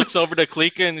 Jarzak just looks over to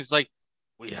Klika and he's like,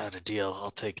 "We had a deal.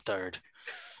 I'll take third."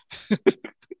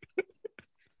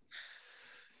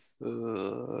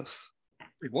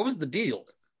 What was the deal?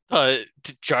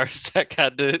 Jarzak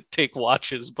had to take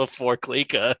watches before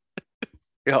Klika.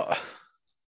 Yeah.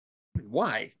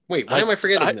 Why? Wait, why am I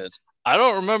forgetting this? I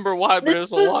don't remember why, but it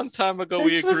was a long time ago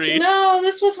we agreed.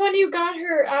 This was when you got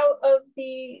her out of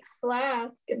the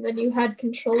flask and then you had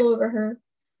control over her.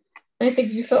 And I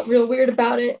think you felt real weird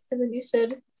about it. And then you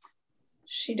said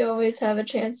she'd always have a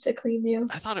chance to clean you.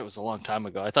 I thought it was a long time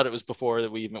ago. I thought it was before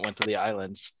that we even went to the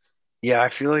islands. Yeah, I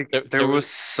feel like there was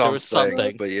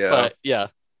something. But yeah. But yeah,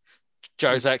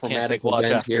 Jarzak can't Traumatic take watch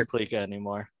event after here. Klika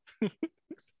anymore.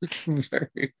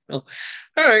 Very well.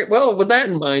 All right. Well, with that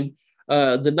in mind,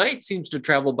 the night seems to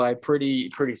travel by pretty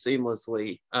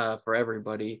seamlessly for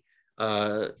everybody.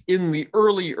 In the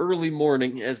early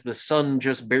morning, as the sun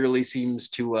just barely seems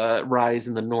to rise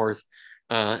in the north,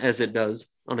 as it does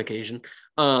on occasion,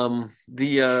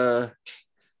 the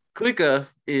Klika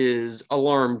is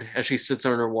alarmed as she sits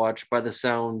on her watch by the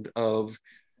sound of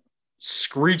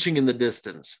screeching in the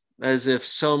distance, as if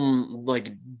some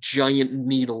like giant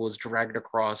needle was dragged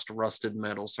across rusted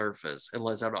metal surface and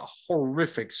lets out a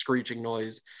horrific screeching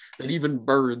noise that even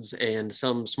birds and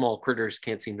some small critters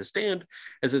can't seem to stand,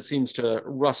 as it seems to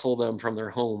rustle them from their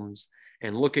homes.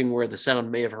 And looking where the sound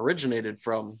may have originated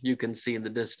from, you can see in the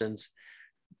distance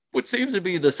what seems to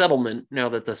be the settlement. Now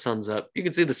that the sun's up, you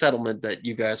can see the settlement that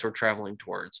you guys were traveling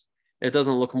towards. It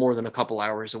doesn't look more than a couple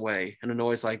hours away, and a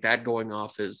noise like that going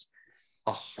off is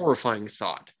a horrifying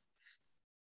thought.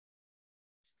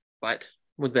 But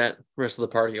with that, the rest of the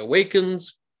party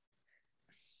awakens,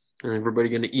 and everybody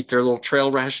going to eat their little trail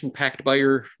ration packed by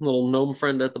your little gnome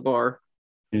friend at the bar.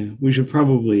 Yeah, we should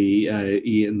probably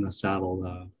eat in the saddle,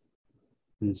 though,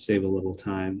 and save a little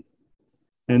time.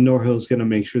 And Norhill's going to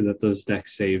make sure that those deck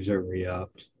saves are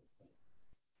re-upped.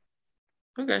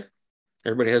 Okay.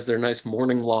 Everybody has their nice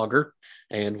morning lager,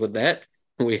 and with that,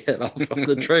 we head off on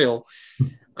the trail.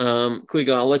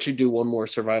 Kliga, I'll let you do one more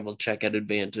survival check at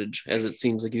advantage, as it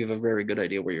seems like you have a very good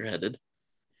idea where you're headed.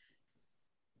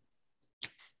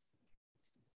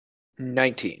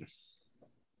 19.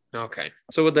 Okay.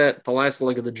 So with that, the last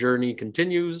leg of the journey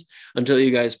continues until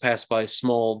you guys pass by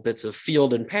small bits of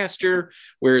field and pasture,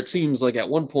 where it seems like at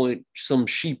one point some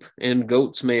sheep and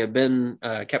goats may have been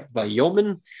kept by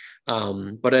yeomen.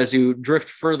 But as you drift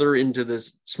further into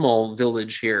this small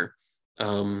village here,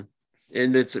 and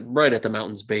it's right at the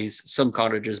mountain's base, some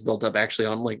cottages built up actually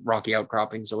on like rocky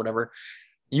outcroppings or whatever,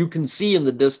 you can see in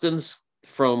the distance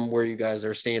from where you guys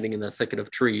are standing in the thicket of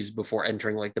trees before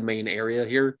entering like the main area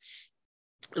here.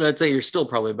 And I'd say you're still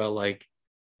probably about like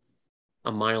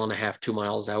a mile and a half, 2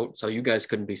 miles out. So you guys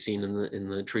couldn't be seen in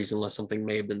the trees unless something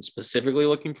may have been specifically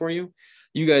looking for you.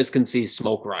 You guys can see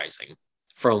smoke rising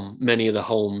from many of the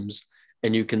homes,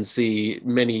 and you can see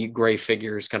many gray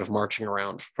figures kind of marching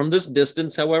around. From this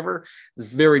distance, however, it's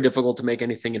very difficult to make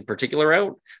anything in particular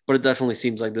out, but it definitely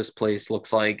seems like this place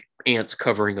looks like ants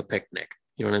covering a picnic.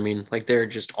 You know what I mean? Like they're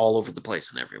just all over the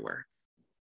place and everywhere.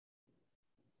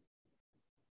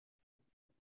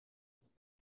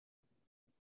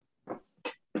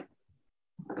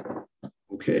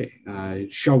 Okay,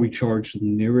 shall we charge the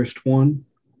nearest one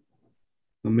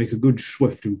and make a good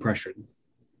swift impression?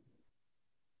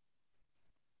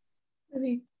 I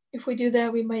mean, if we do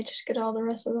that, we might just get all the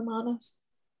rest of them on us.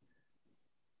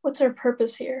 What's our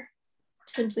purpose here?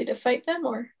 Simply to fight them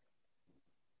or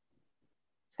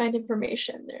find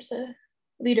information? There's a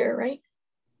leader, right?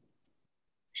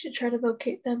 We should try to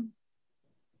locate them.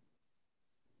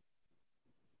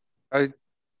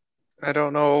 I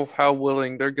don't know how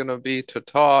willing they're going to be to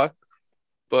talk,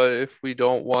 but if we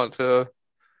don't want to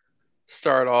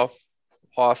start off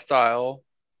hostile,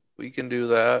 we can do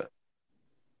that.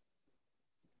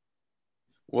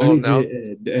 Well,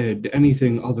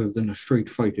 anything other than a straight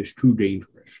fight is too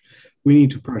dangerous. We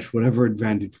need to press whatever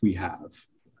advantage we have.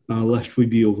 lest we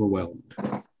be overwhelmed.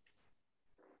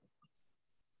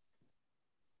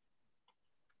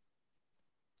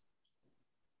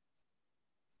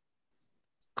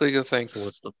 Kliga thinks So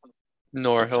what's the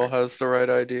Norhill has the right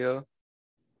idea.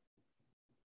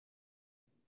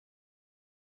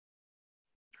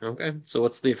 okay? So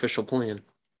what's the official plan?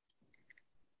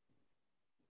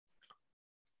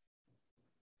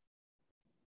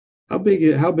 How big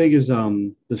is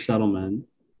the settlement?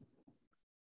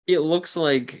 It looks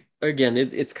like again,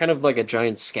 it's kind of like a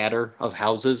giant scatter of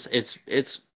houses.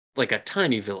 It's like a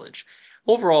tiny village.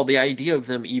 Overall, the idea of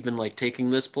them even like taking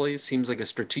this place seems like a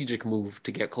strategic move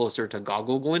to get closer to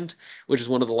Goggleglint, which is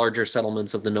one of the larger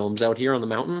settlements of the gnomes out here on the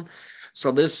mountain.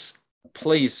 So this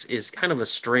place is kind of a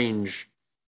strange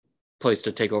place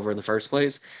to take over in the first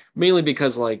place, mainly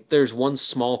because like there's one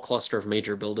small cluster of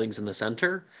major buildings in the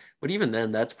center, but even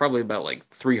then that's probably about like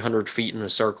 300 feet in a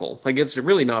circle. Like it's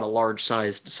really not a large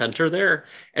sized center there,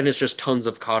 and it's just tons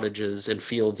of cottages and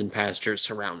fields and pastures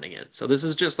surrounding it. So this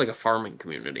is just like a farming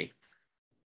community.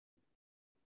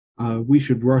 We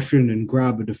should rush in and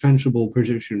grab a defensible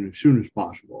position as soon as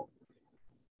possible.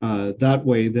 That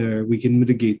way, there we can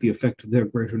mitigate the effect of their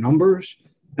greater numbers,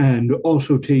 and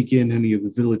also take in any of the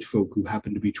village folk who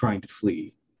happen to be trying to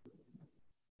flee.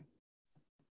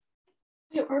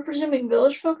 We're presuming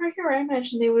village folk are here. I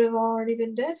imagine they would have already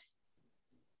been dead.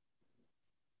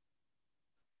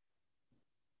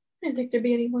 I didn't think there'd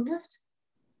be anyone left.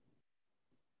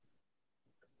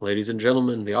 Ladies and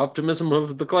gentlemen, the optimism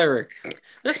of the cleric.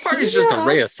 This party's just a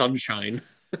ray of sunshine.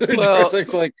 Well-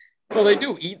 Jarzak's like, well, they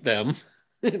do eat them.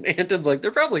 And Anton's like,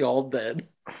 they're probably all dead.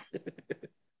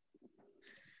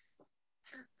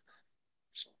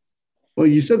 Well,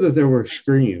 you said that there were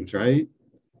screams, right?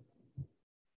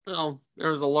 Well,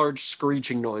 there was a large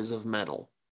screeching noise of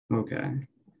metal. Okay.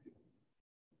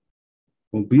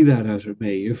 Well, be that as it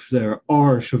may, if there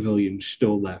are civilians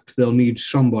still left, they'll need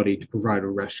somebody to provide a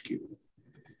rescue.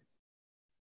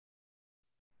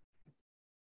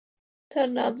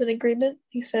 Ted nods in agreement.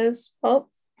 He says, well,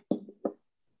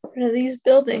 what are these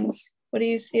buildings? What do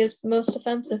you see as the most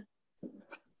offensive?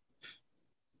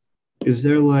 Is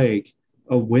there like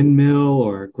a windmill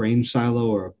or a grain silo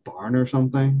or a barn or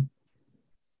something?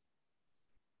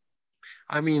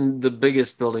 I mean, the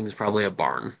biggest building is probably a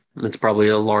barn. It's probably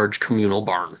a large communal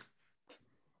barn.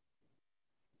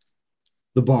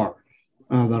 The barn.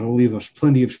 That'll leave us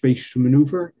plenty of space to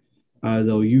maneuver.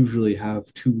 They'll usually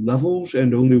have 2 levels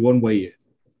and only one way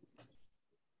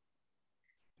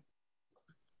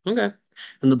in. Okay.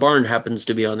 And the barn happens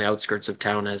to be on the outskirts of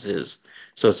town as is.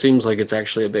 So it seems like it's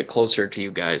actually a bit closer to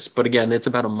you guys. But again, it's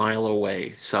about a mile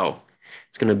away. So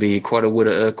it's going to be quite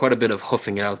a bit of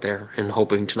hoofing it out there and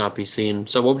hoping to not be seen.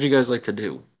 So what would you guys like to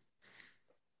do?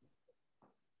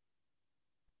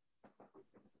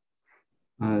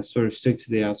 Sort of stick to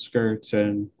the outskirts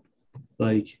and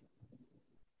like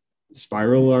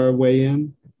spiral our way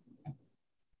in.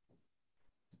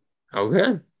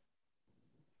 Okay.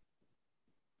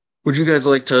 Would you guys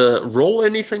like to roll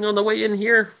anything on the way in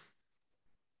here?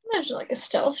 Imagine like a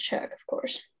stealth check, of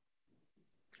course.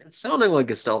 It's sounding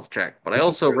like a stealth check, but I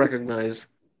also recognize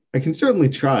I can certainly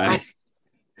try.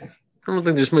 I don't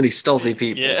think there's many stealthy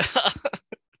people. Yeah.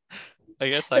 I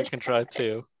guess I can try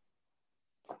too.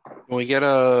 Can we get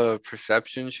a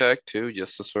perception check too,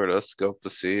 just to sort of scope the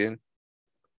scene?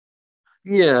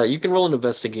 Yeah, you can roll an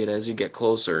investigate as you get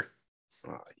closer.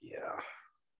 Yeah.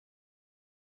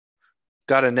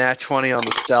 Got a nat 20 on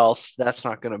the stealth. That's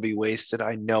not going to be wasted.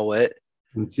 I know it.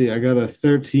 Let's see, I got a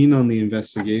 13 on the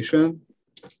investigation.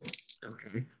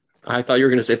 Okay. I thought you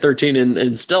were going to say 13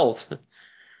 in stealth.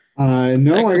 No,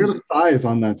 I got a 5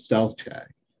 on that stealth check.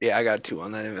 Yeah, I got 2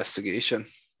 on that investigation.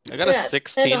 I got Yeah, a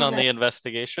 16 10 on on the that.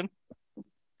 investigation.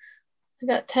 I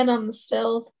got 10 on the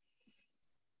stealth.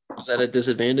 Was that at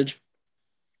disadvantage?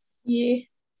 Yeah.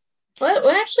 What?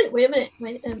 Well, actually, wait a minute.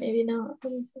 Maybe not.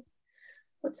 1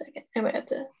 second. I might have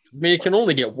to. I mean, it can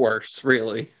only get worse,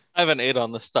 really. I have an 8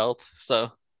 on the stealth,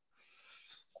 so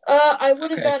I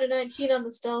would have Okay. got a 19 on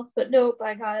the stealth, but nope,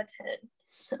 I got a 10.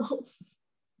 So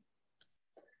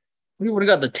We would have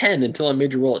got the 10 until I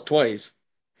made you roll it twice.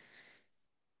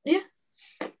 Yeah.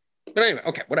 But anyway,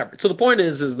 okay, whatever. So the point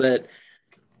is that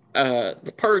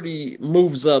the party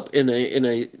moves up in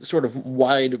a sort of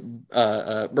wide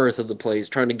berth of the place,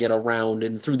 trying to get around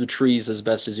and through the trees as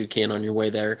best as you can on your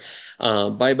way there.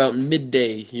 By about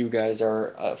midday, you guys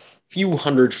are a few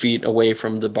hundred feet away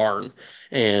from the barn,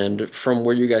 and from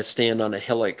where you guys stand on a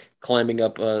hillock, climbing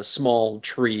up a small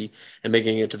tree and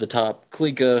making it to the top.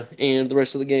 Klika and the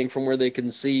rest of the gang, from where they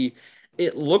can see,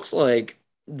 it looks like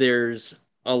there's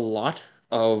a lot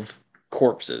of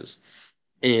corpses.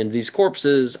 And these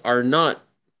corpses are not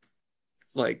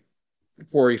like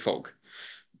quarry folk.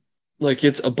 Like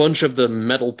it's a bunch of the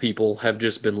metal people have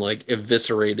just been like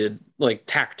eviscerated, like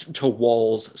tacked to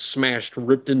walls, smashed,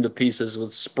 ripped into pieces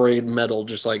with sprayed metal,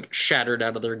 just like shattered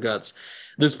out of their guts.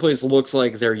 This place looks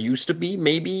like there used to be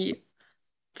maybe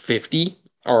 50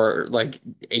 or like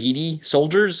 80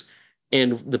 soldiers.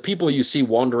 And the people you see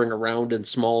wandering around in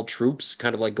small troops,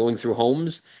 kind of like going through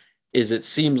homes, is it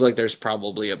seems like there's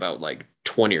probably about like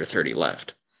 20 or 30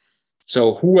 left.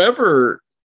 So whoever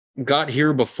got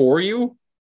here before you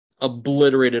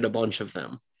obliterated a bunch of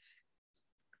them.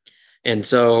 And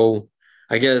so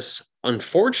I guess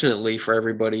unfortunately for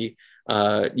everybody,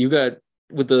 you got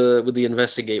with the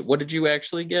investigate, what did you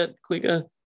actually get, Klika?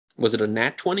 Was it a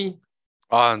nat 20?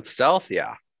 On stealth,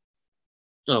 yeah.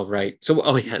 Oh, right. So,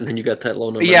 oh yeah, and then you got that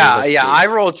low number. Yeah. I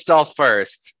rolled stealth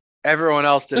first. Everyone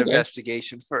else did Okay.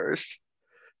 investigation first.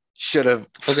 Should have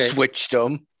switched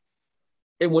them.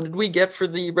 And what did we get for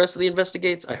the rest of the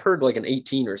investigates? I heard like an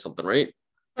 18 or something, right?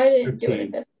 I didn't do an 15.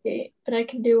 investigate, but I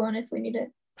can do one if we need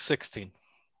it. 16.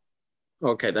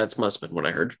 Okay, that's must have been what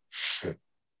I heard.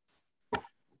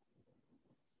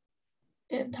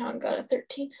 And Tom got a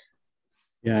 13.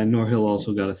 Yeah, Norhill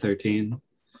also got a 13.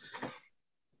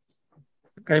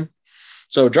 Okay.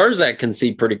 So Jarzak can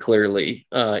see pretty clearly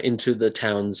into the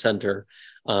town center,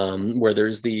 where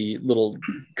there's the little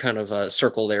kind of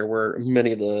circle there where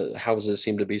many of the houses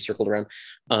seem to be circled around.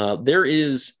 There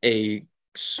is a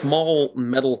small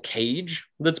metal cage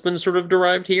that's been sort of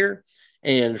derived here.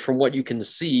 And from what you can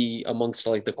see amongst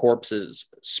like the corpses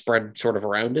spread sort of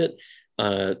around it,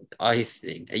 I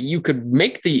think you could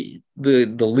make the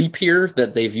leap here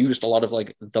that they've used a lot of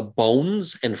like the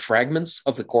bones and fragments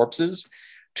of the corpses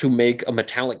to make a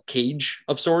metallic cage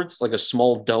of sorts, like a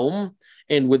small dome.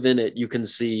 And within it, you can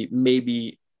see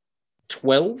maybe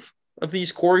 12 of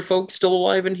these quarry folks still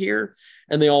alive in here.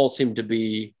 And they all seem to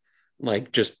be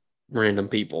like just random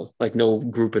people, like no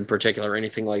group in particular or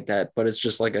anything like that. But it's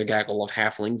just like a gaggle of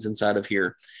halflings inside of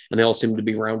here. And they all seem to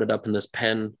be rounded up in this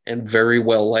pen and very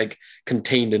well like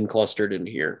contained and clustered in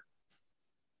here.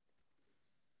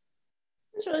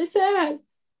 It's really sad.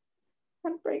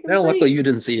 I'm breaking Now, free. luckily you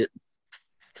didn't see it.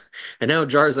 And now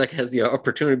Jarzak has the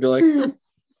opportunity to be like,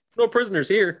 no prisoners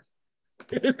here.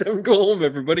 Don't go home,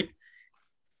 everybody.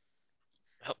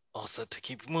 All set to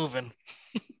keep moving.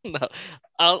 No,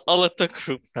 I'll let the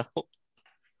group know.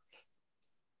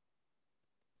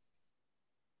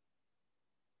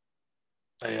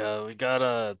 We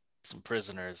got some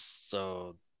prisoners,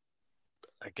 so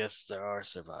I guess there are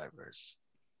survivors.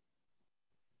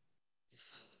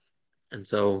 And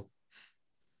so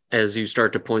as you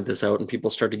start to point this out and people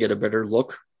start to get a better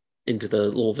look into the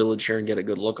little village here and get a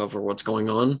good look over what's going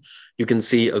on, you can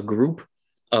see a group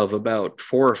of about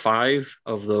 4 or 5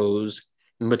 of those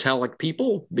metallic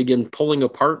people begin pulling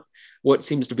apart what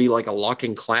seems to be like a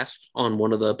locking clasp on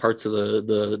one of the parts of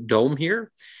the dome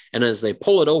here. And as they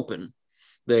pull it open,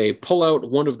 they pull out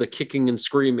one of the kicking and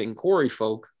screaming quarry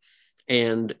folk,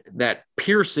 and that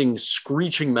piercing,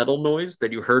 screeching metal noise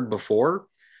that you heard before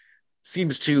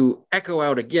seems to echo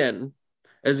out again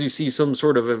as you see some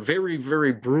sort of a very,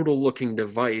 very brutal looking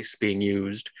device being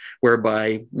used,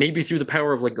 whereby maybe through the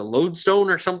power of like a lodestone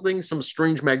or something, some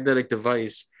strange magnetic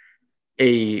device,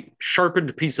 a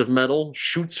sharpened piece of metal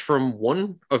shoots from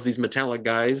one of these metallic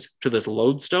guys to this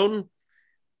lodestone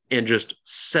and just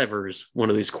severs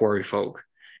one of these quarry folk.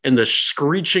 And the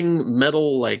screeching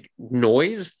metal like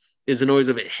noise is a noise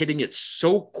of it hitting it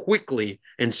so quickly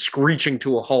and screeching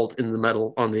to a halt in the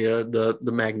metal on the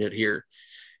magnet here.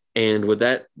 And with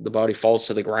that, the body falls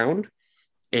to the ground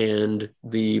and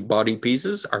the body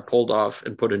pieces are pulled off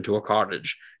and put into a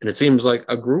cottage. And it seems like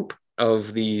a group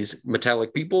of these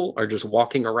metallic people are just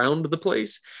walking around the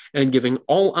place and giving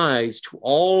all eyes to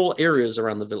all areas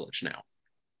around the village now,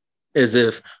 as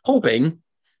if hoping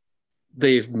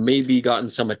they've maybe gotten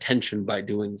some attention by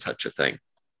doing such a thing.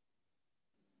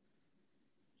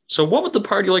 So what would the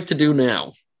party like to do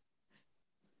now?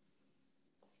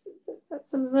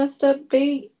 That's a messed up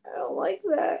bait. I don't like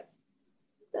that.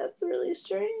 That's really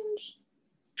strange.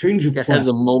 Change of It plan. has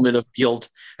a moment of guilt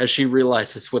as she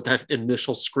realizes what that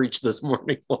initial screech this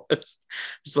morning was.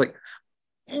 She's like,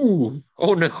 ooh,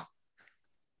 oh no.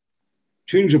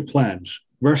 Change of plans.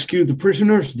 Rescue the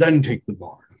prisoners, then take the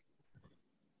barn.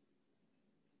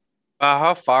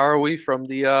 How far are we from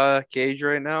the cage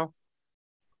right now?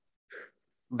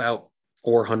 About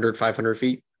 400, 500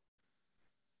 feet.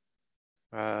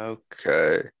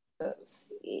 Okay.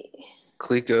 Let's see.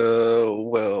 Klika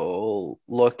will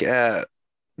look at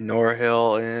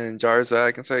Norhill and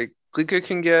Jarzak and say, Klika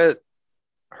can get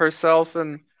herself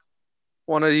and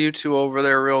one of you two over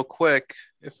there real quick,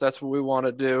 if that's what we want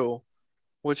to do.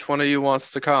 Which one of you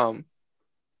wants to come?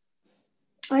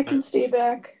 I can stay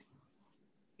back.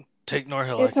 Take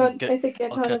Norhill. Anton, I think I'll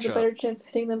Anton has catch a better chance of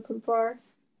hitting them from far.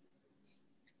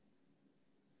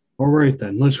 All right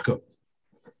then, let's go.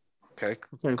 Okay.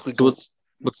 So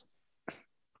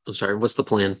I'm sorry, what's the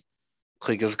plan?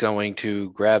 Klika's going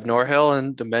to grab Norhill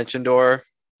and Dimension Door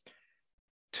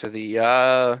to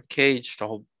the cage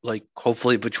to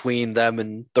hopefully between them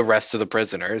and the rest of the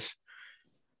prisoners.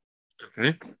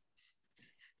 Okay.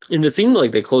 And it seemed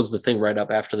like they closed the thing right up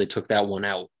after they took that one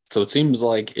out. So it seems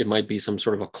like it might be some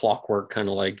sort of a clockwork, kind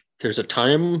of like there's a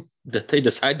time that they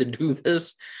decide to do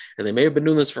this, and they may have been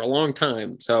doing this for a long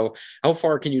time. So how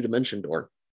far can you Dimension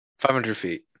Door? 500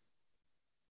 feet.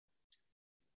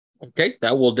 Okay,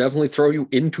 that will definitely throw you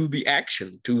into the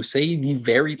action, to say the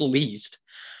very least.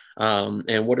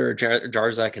 And what are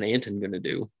Jarzak and Anton going to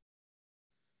do?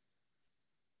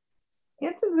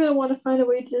 Anton's going to want to find a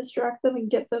way to distract them and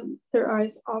get their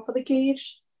eyes off of the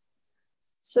cage.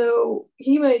 So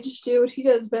he might just do what he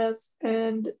does best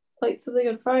and light something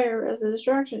on fire as a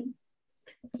distraction.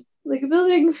 Like a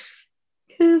building,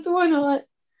 because why not?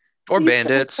 Or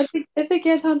bandits. I think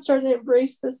Anton's starting to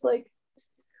embrace this like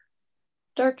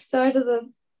dark side of the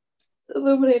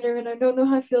Illuminator, and I don't know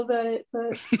how I feel about it,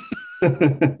 but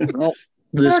Well,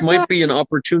 this might be an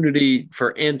opportunity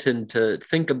for Anton to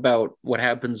think about what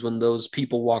happens when those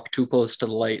people walk too close to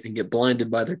the light and get blinded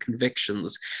by their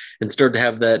convictions and start to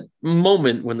have that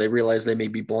moment when they realize they may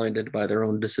be blinded by their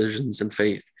own decisions and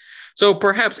faith. So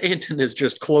perhaps Anton has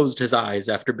just closed his eyes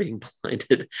after being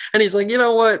blinded. And he's like, you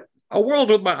know what? A world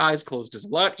with my eyes closed is a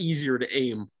lot easier to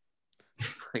aim.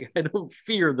 Like, I don't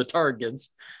fear the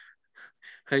targets.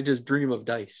 I just dream of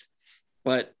dice.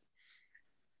 But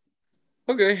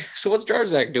okay, so what's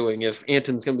Jarzak doing if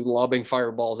Anton's going to be lobbing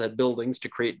fireballs at buildings to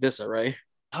create disarray?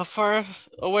 How far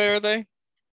away are they?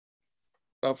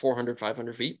 About 400,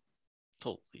 500 feet.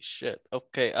 Holy shit.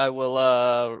 Okay, I will,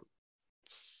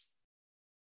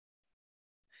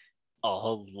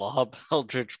 I'll lob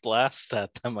Eldritch Blast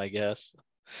at them, I guess.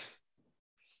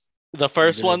 The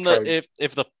first one that,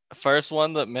 if the first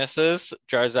one that misses,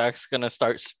 Jarzak's gonna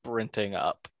start sprinting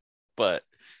up. But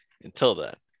until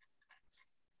then.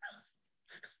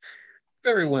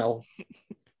 Very well.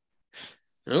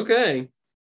 Okay.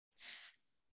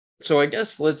 So I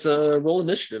guess let's roll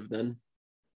initiative then.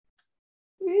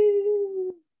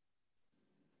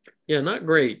 Yeah, not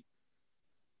great.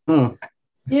 Huh.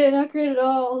 Yeah, not great at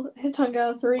all. Anton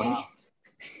got a 3. Wow.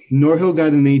 Norhill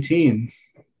got an 18.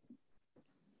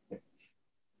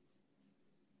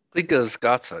 Klika's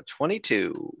got a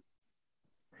 22.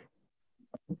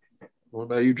 What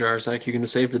about you, Jarzak? You gonna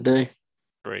save the day?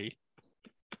 3.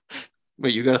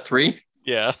 Wait, you got a 3?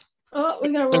 Yeah. Oh,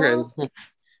 we got a roll. Okay.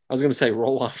 I was gonna say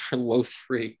roll off for low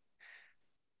 3.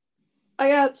 I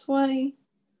got 20.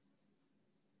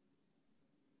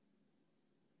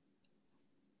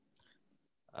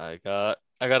 I got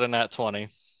a nat 20.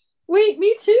 Wait,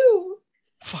 me too.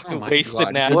 Fucking my wasted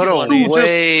God. nat What a 20. waste.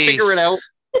 Just figure it out.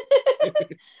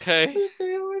 Okay.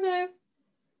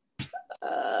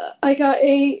 I got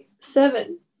a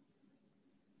 7.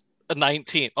 A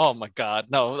 19. Oh my god.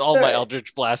 No, all my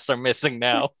Eldritch Blasts are missing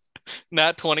now.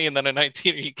 Nat 20 and then a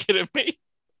 19. Are you kidding me?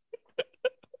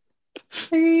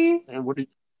 3. And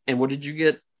what did you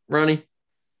get, Ronnie?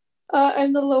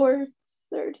 I'm the lower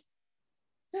third.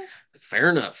 Fair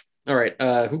enough. All right.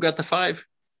 Who got the 5?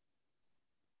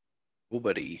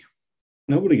 Nobody.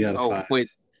 Nobody got a 5. Oh, wait.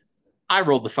 I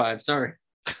rolled the 5. Sorry.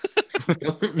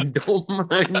 don't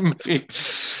mind me.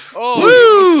 Oh,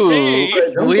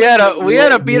 woo! We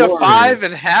had a beat of 5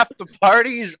 and half the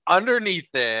party's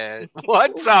underneath it.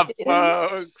 What's up,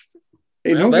 folks?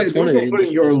 Hey, Well, that's one of the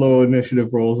putting your low initiative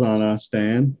rolls on us,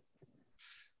 Dan.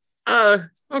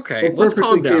 Okay. We're Let's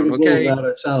calm down, capable okay? of that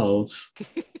ourselves.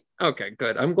 Okay,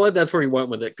 good. I'm glad that's where he went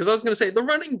with it, because I was going to say the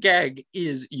running gag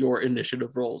is your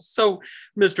initiative rolls. So,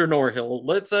 Mr. Norhill,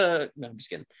 let's no, I'm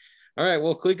just kidding. All right,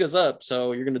 well, Klika's up,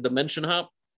 so you're going to dimension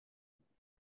hop.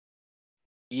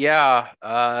 Yeah.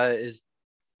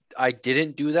 I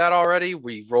didn't do that already.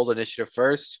 We rolled initiative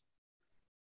first.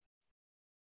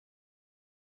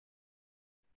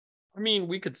 I mean,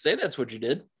 we could say that's what you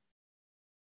did.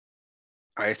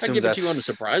 I I'd assume give that's it to you on a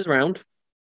surprise round.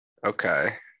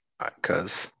 okay.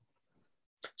 Because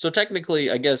So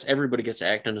technically, I guess everybody gets to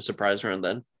act in a surprise round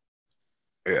then.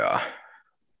 yeah.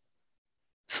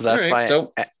 So that's All right,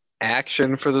 my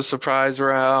action for the surprise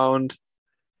round.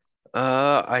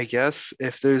 I guess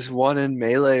if there's one in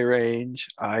melee range,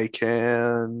 I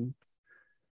can.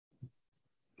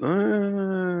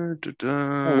 Wouldn't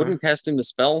casting the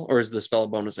spell, or is the spell a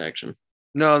bonus action?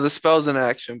 No, the spell's in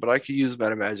action, but I could use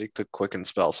meta magic to quicken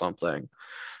spell something.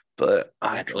 But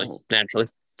I don't Naturally.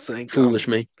 think Foolish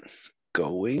I'm me.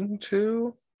 going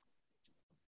to.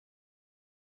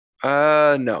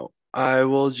 No. I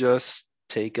will just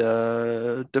take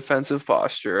a defensive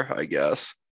posture, I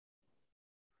guess.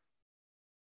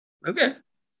 Okay.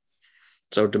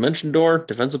 So Dimension Door,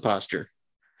 defensive posture.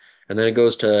 And then it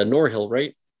goes to Norhill,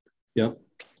 right? Yep.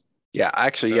 Yeah,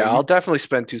 actually, yeah, I'll definitely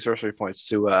spend 2 sorcery points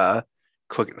to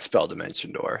quicken spell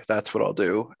Dimension Door. That's what I'll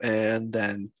do. And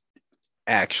then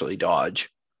actually dodge.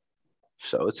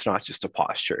 So it's not just a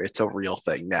posture, it's a real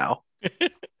thing now.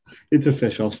 It's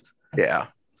official. Yeah.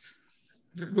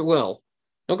 Well,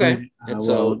 okay. Okay, And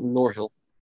so Norhill.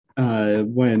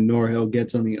 When Norhill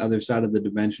gets on the other side of the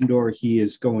dimension door, he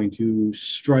is going to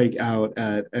strike out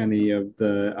at any of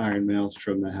the Iron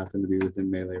Maelstrom that happen to be within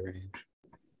melee range.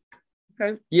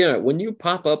 Okay. Yeah, when you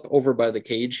pop up over by the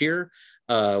cage here,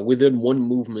 within one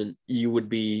movement, you would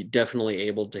be definitely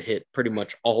able to hit pretty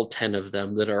much all 10 of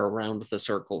them that are around the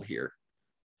circle here.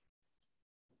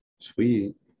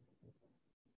 Sweet.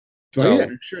 Do I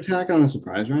get extra attack on a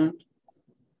surprise round?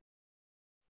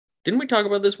 Didn't we talk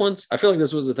about this once? I feel like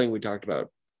this was the thing we talked about.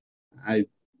 I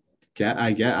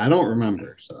don't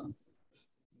remember. So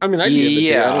I mean, I'd give it to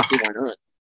you. I don't see why not.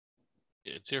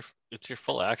 It's your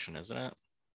full action, isn't it?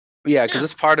 Yeah, because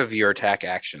it's part of your attack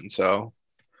action. So.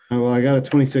 Well, I got a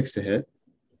 26 to hit.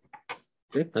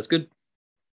 Okay, that's good.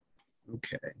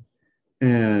 Okay.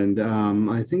 And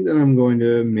I think that I'm going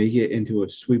to make it into a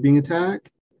sweeping attack.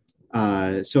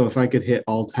 So if I could hit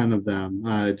all 10 of them,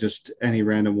 just any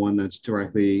random one that's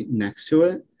directly next to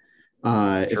it,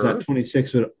 if that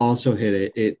 26 would also hit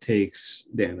it, it takes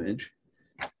damage.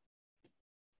 And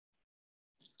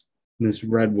this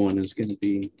red one is going to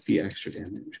be the extra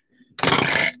damage.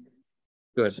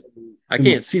 Good. I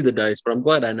can't see the dice, but I'm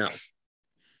glad I know.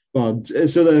 Well,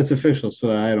 so that it's official, so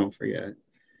that I don't forget. All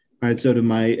right, so to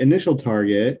my initial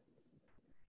target,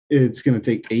 it's going to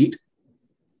take 8.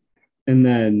 And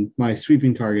then my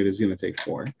sweeping target is going to take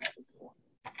 4.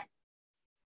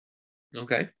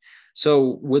 Okay.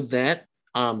 So with that,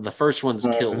 the first one's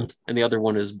killed and the other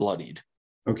one is bloodied.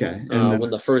 Okay. And when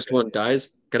the first one dies,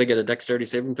 can I get a dexterity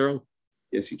saving throw?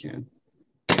 Yes, you can.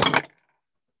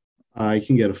 I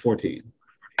can get a 14.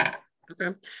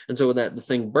 Okay. And so with that, the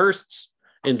thing bursts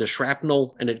into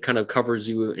shrapnel and it kind of covers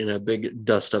you in a big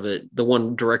dust of it. The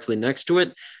one directly next to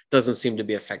it doesn't seem to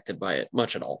be affected by it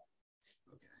much at all.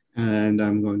 And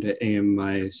I'm going to aim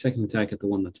my second attack at the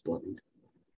one that's bloodied.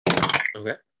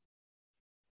 Okay.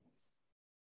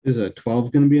 Is a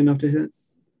 12 going to be enough to hit?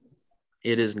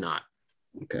 It is not.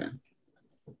 Okay.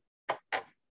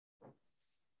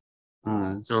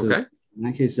 Okay. In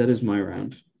that case, that is my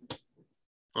round.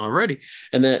 Alrighty.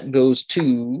 And that goes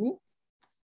to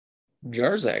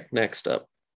Jarzak next up.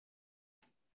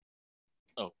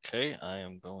 Okay, I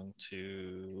am going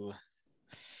to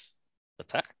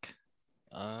attack.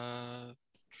 I'll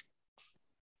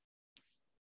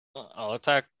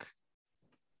attack.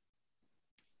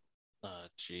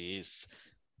 Jeez.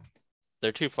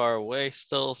 They're too far away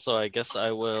still, so I guess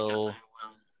I will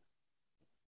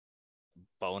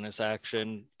bonus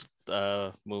action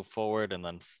move forward and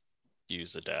then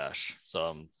use a dash. So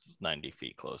I'm 90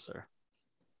 feet closer.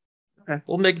 Okay.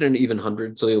 We'll make it an even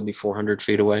 100, so you'll be 400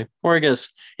 feet away. Or I guess,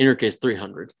 in your case,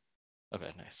 300.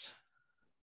 Okay, nice.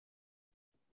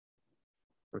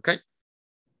 Okay.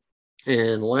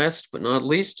 And last but not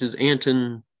least is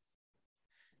Anton.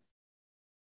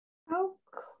 How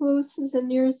close is the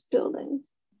nearest building?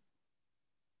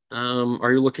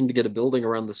 Are you looking to get a building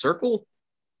around the circle?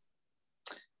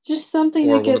 Just something or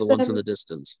to one get of the ones them, in the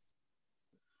distance?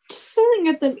 just something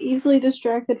to get them easily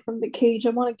distracted from the cage. I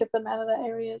want to get them out of that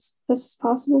area as best as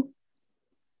possible.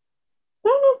 I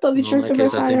don't know if they'll be distracted by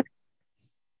fire.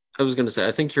 I was going to say,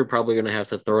 I think you're probably going to have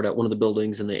to throw it at one of the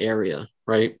buildings in the area,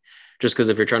 right? Just because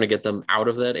if you're trying to get them out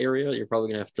of that area, you're probably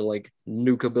going to have to like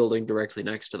nuke a building directly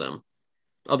next to them.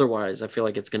 Otherwise, I feel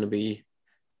like it's going to be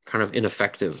kind of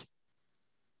ineffective.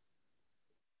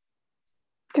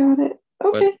 Got it.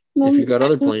 Okay. But if you got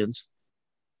other plans.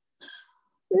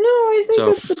 No, I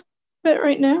think that's it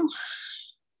right now.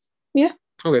 Yeah.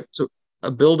 Okay, so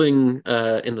a building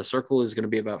in the circle is going to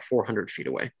be about 400 feet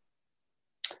away.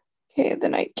 Okay,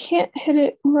 then I can't hit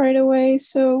it right away,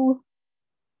 so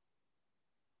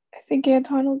I think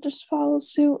Anton will just follow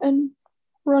suit and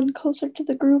run closer to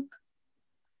the group.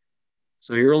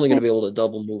 So you're only going to be able to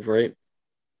double move, right?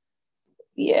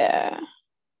 Yeah.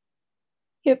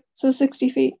 Yep, so 60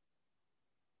 feet.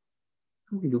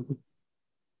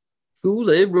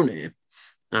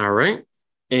 All right.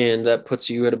 And that puts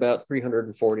you at about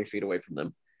 340 feet away from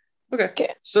them.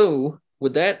 Okay. So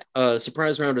with that,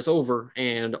 surprise round is over,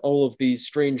 and all of these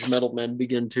strange metal men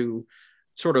begin to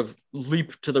sort of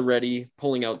leap to the ready,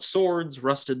 pulling out swords,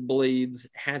 rusted blades,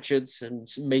 hatchets, and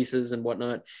maces and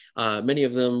whatnot. Many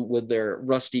of them with their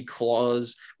rusty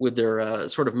claws, with their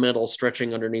sort of metal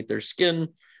stretching underneath their skin,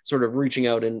 sort of reaching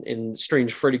out in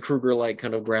strange Freddy Krueger-like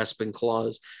kind of grasping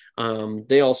claws.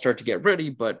 They all start to get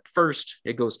ready, but first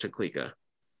it goes to Klika.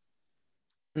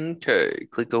 Okay,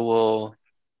 Klika will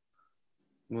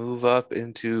move up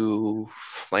into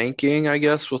flanking, I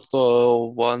guess, with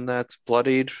the one that's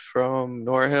bloodied from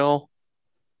Norhill.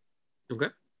 Okay.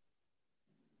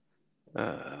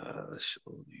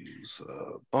 She'll use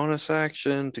a bonus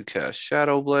action to cast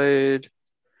Shadow Blade.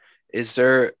 Is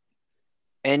there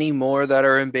any more that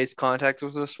are in base contact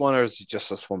with this one, or is it just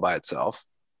this one by itself?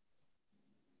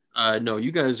 No,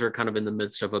 you guys are kind of in the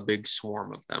midst of a big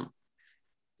swarm of them.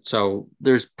 So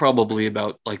there's probably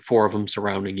about like 4 of them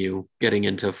surrounding you, getting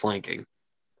into flanking.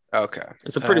 Okay.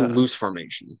 It's a pretty loose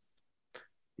formation.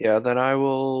 Yeah, then I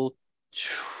will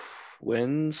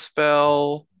Wind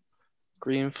Spell,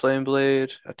 Green Flame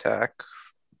Blade, attack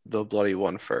the bloody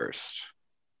one first.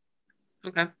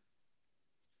 Okay.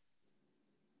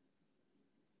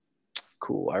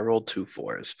 Cool. I rolled 2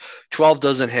 4s. 12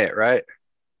 doesn't hit, right?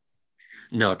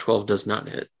 No, 12 does not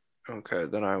hit. Okay,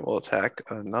 then I will attack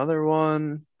another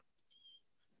one.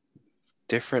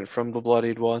 Different from the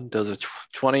bloodied one. Does a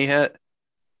 20 hit?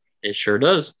 It sure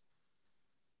does.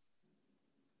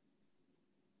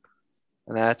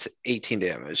 And that's 18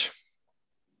 damage.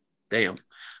 Damn.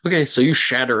 Okay, so you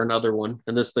shatter another one,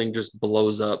 and this thing just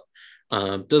blows up.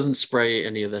 Doesn't spray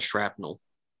any of the shrapnel.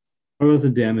 What about the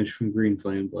damage from Green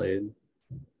Flame Blade?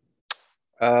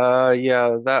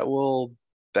 Yeah, that will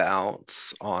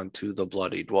bounce onto the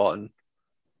bloodied one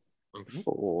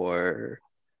for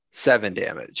 7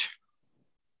 damage.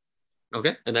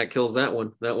 Okay, and that kills that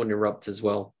one. That one erupts as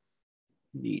well.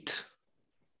 Neat.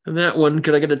 And that one,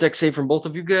 could I get a deck save from both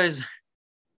of you guys?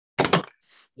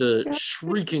 The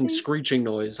shrieking, screeching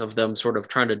noise of them sort of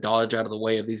trying to dodge out of the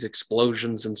way of these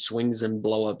explosions and swings and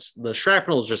blow-ups. The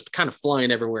shrapnel is just kind of flying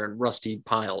everywhere in rusty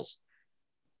piles.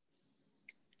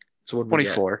 So what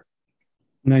 24.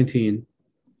 19.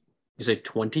 You say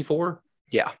 24?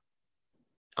 Yeah.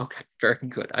 Okay, very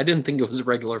good. I didn't think it was a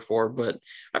regular 4, but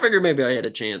I figured maybe I had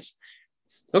a chance.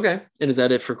 Okay, and is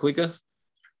that it for Klika?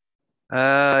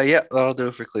 Yeah, that'll do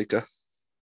it for Klika.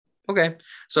 Okay,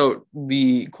 so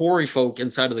the quarry folk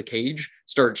inside of the cage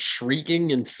start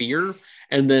shrieking in fear,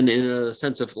 and then in a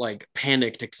sense of like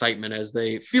panicked excitement as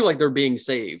they feel like they're being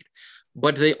saved.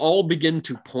 But they all begin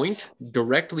to point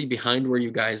directly behind where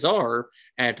you guys are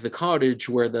at the cottage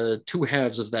where the 2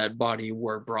 halves of that body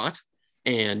were brought.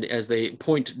 And as they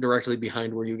point directly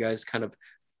behind where you guys kind of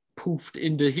poofed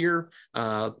into here,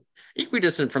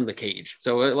 equidistant from the cage.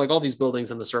 So like all these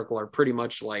buildings in the circle are pretty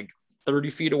much like 30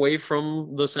 feet away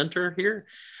from the center here.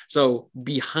 So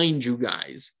behind you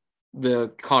guys, the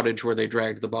cottage where they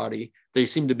dragged the body, they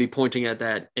seem to be pointing at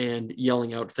that and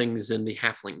yelling out things in the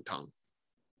halfling tongue.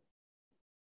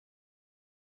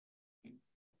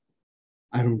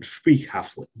 I don't speak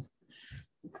halfling.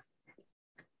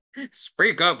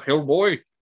 Speak up, hillboy.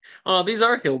 These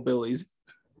are hillbillies.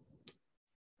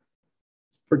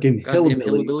 Freaking Goddamn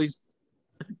hillbillies.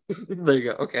 There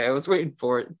you go. Okay, I was waiting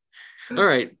for it. All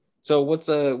right. So what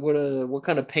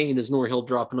kind of pain is Norhill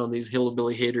dropping on these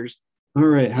hillbilly haters? All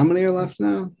right, how many are left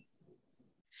now?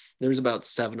 There's about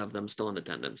 7 of them still in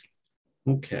attendance.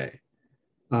 Okay.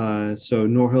 So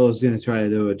Norhill is going to try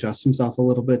to adjust himself a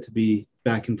little bit to be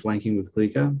back in flanking with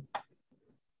Klika.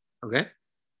 Okay.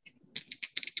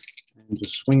 And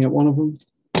just swing at one of them.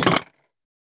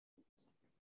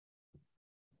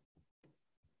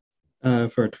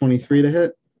 For a 23 to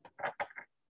hit.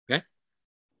 Okay.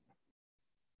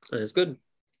 That is good.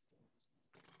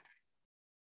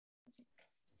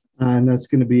 And that's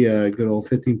going to be a good old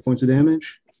 15 points of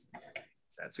damage.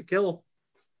 That's a kill.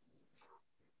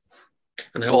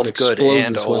 And that Both one good explodes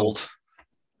and as well. old.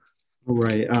 All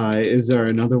right. Is there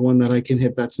another one that I can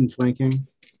hit that's in flanking?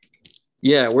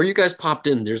 Yeah, where you guys popped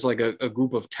in, there's like a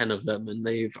group of 10 of them, and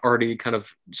they've already kind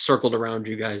of circled around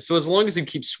you guys. So as long as you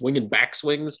keep swinging back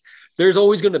swings, there's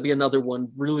always going to be another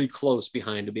one really close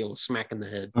behind to be able to smack in the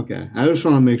head. Okay. I just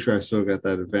want to make sure I still got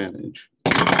that advantage.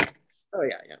 Oh,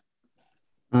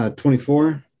 yeah.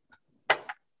 24.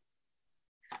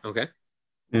 Okay.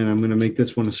 And I'm going to make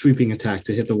this one a sweeping attack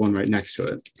to hit the one right next to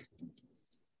it.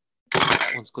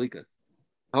 That one's Klika.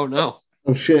 Oh, no.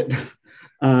 Oh, shit.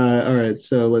 All right,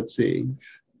 so let's see.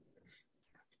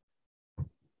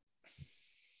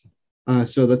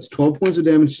 So that's 12 points of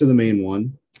damage to the main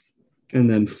one, and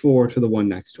then 4 to the one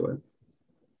next to it.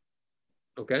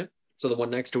 Okay. so the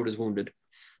one next to it is wounded.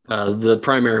 The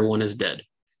primary one is dead,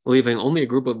 leaving only a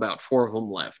group of about 4 of them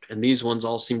left. And these ones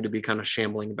all seem to be kind of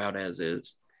shambling about as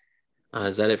is.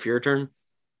 Is that it for your turn?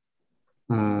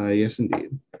 Yes,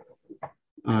 indeed.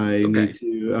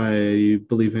 I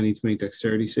believe I need to make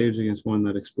dexterity saves against one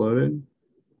that exploded.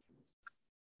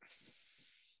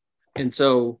 And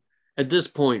so at this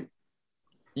point,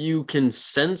 you can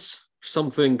sense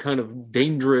something kind of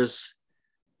dangerous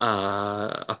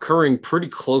occurring pretty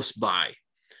close by.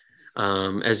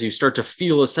 As you start to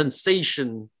feel a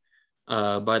sensation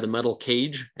by the metal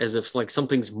cage, as if like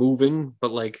something's moving,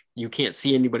 but like you can't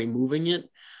see anybody moving it.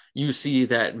 You see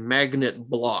that magnet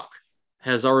block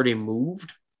has already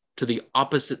moved to the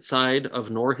opposite side of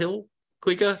Norhill,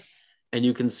 Klika, and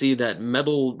you can see that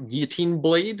metal guillotine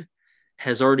blade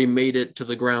has already made it to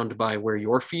the ground by where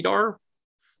your feet are.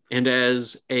 And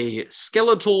as a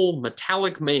skeletal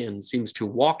metallic man seems to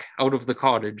walk out of the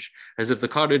cottage, as if the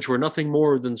cottage were nothing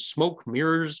more than smoke,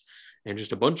 mirrors, and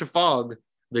just a bunch of fog,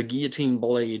 the guillotine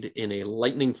blade, in a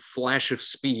lightning flash of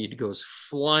speed, goes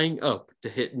flying up to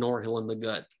hit Norhill in the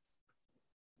gut.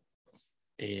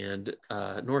 And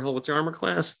Norhill, what's your armor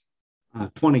class?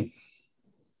 20.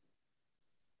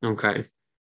 Okay.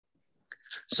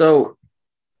 So,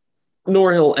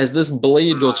 Norhill, as this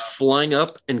blade goes flying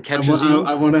up and catches you...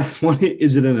 I want to...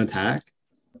 Is it an attack?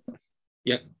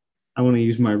 Yep. I want to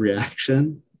use my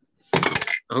reaction.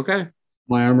 Okay.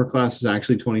 My armor class is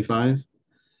actually 25.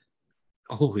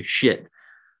 Holy shit.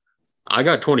 I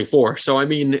got 24. So, I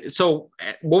mean,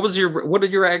 what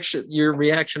did your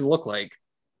reaction look like?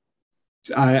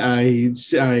 I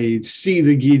see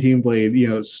the guillotine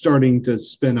blade, starting to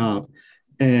spin up,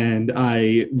 and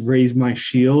I raise my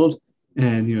shield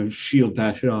and, shield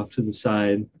bash it off to the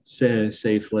side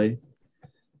safely.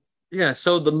 Yeah,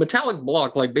 so the metallic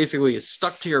block, like, basically is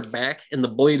stuck to your back, and the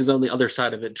blade is on the other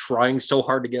side of it, trying so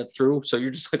hard to get through. So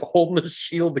you're just, like, holding the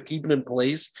shield to keep it in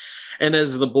place. And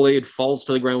as the blade falls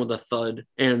to the ground with a thud,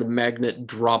 and the magnet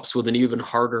drops with an even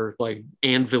harder, like,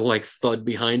 anvil-like thud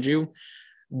behind you,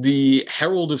 the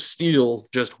Herald of Steel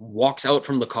just walks out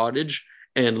from the cottage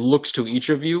and looks to each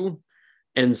of you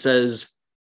and says,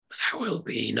 "There will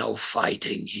be no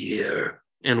fighting here."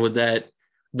 And with that,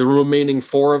 the remaining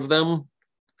 4 of them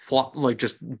flop, like,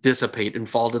 just dissipate and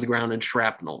fall to the ground in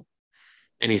shrapnel.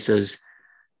 And he says,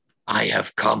 "I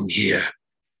have come here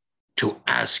to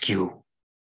ask you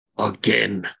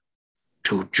again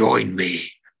to join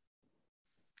me."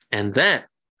 And that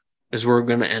is where we're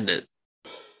going to end it.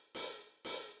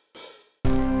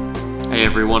 Hey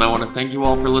everyone, I want to thank you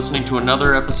all for listening to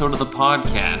another episode of the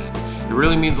podcast. It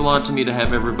really means a lot to me to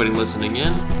have everybody listening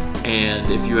in,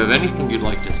 and if you have anything you'd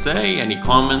like to say, any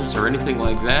comments or anything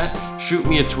like that, shoot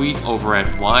me a tweet over at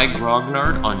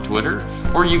ygrognard on Twitter,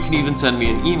 or you can even send me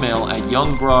an email at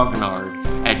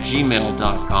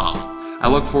younggrognard@gmail.com. I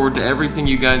look forward to everything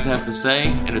you guys have to say,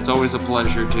 and it's always a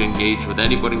pleasure to engage with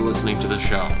anybody listening to the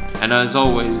show. And as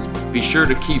always, be sure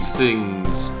to keep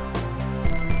things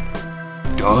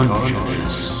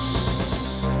dungeonous.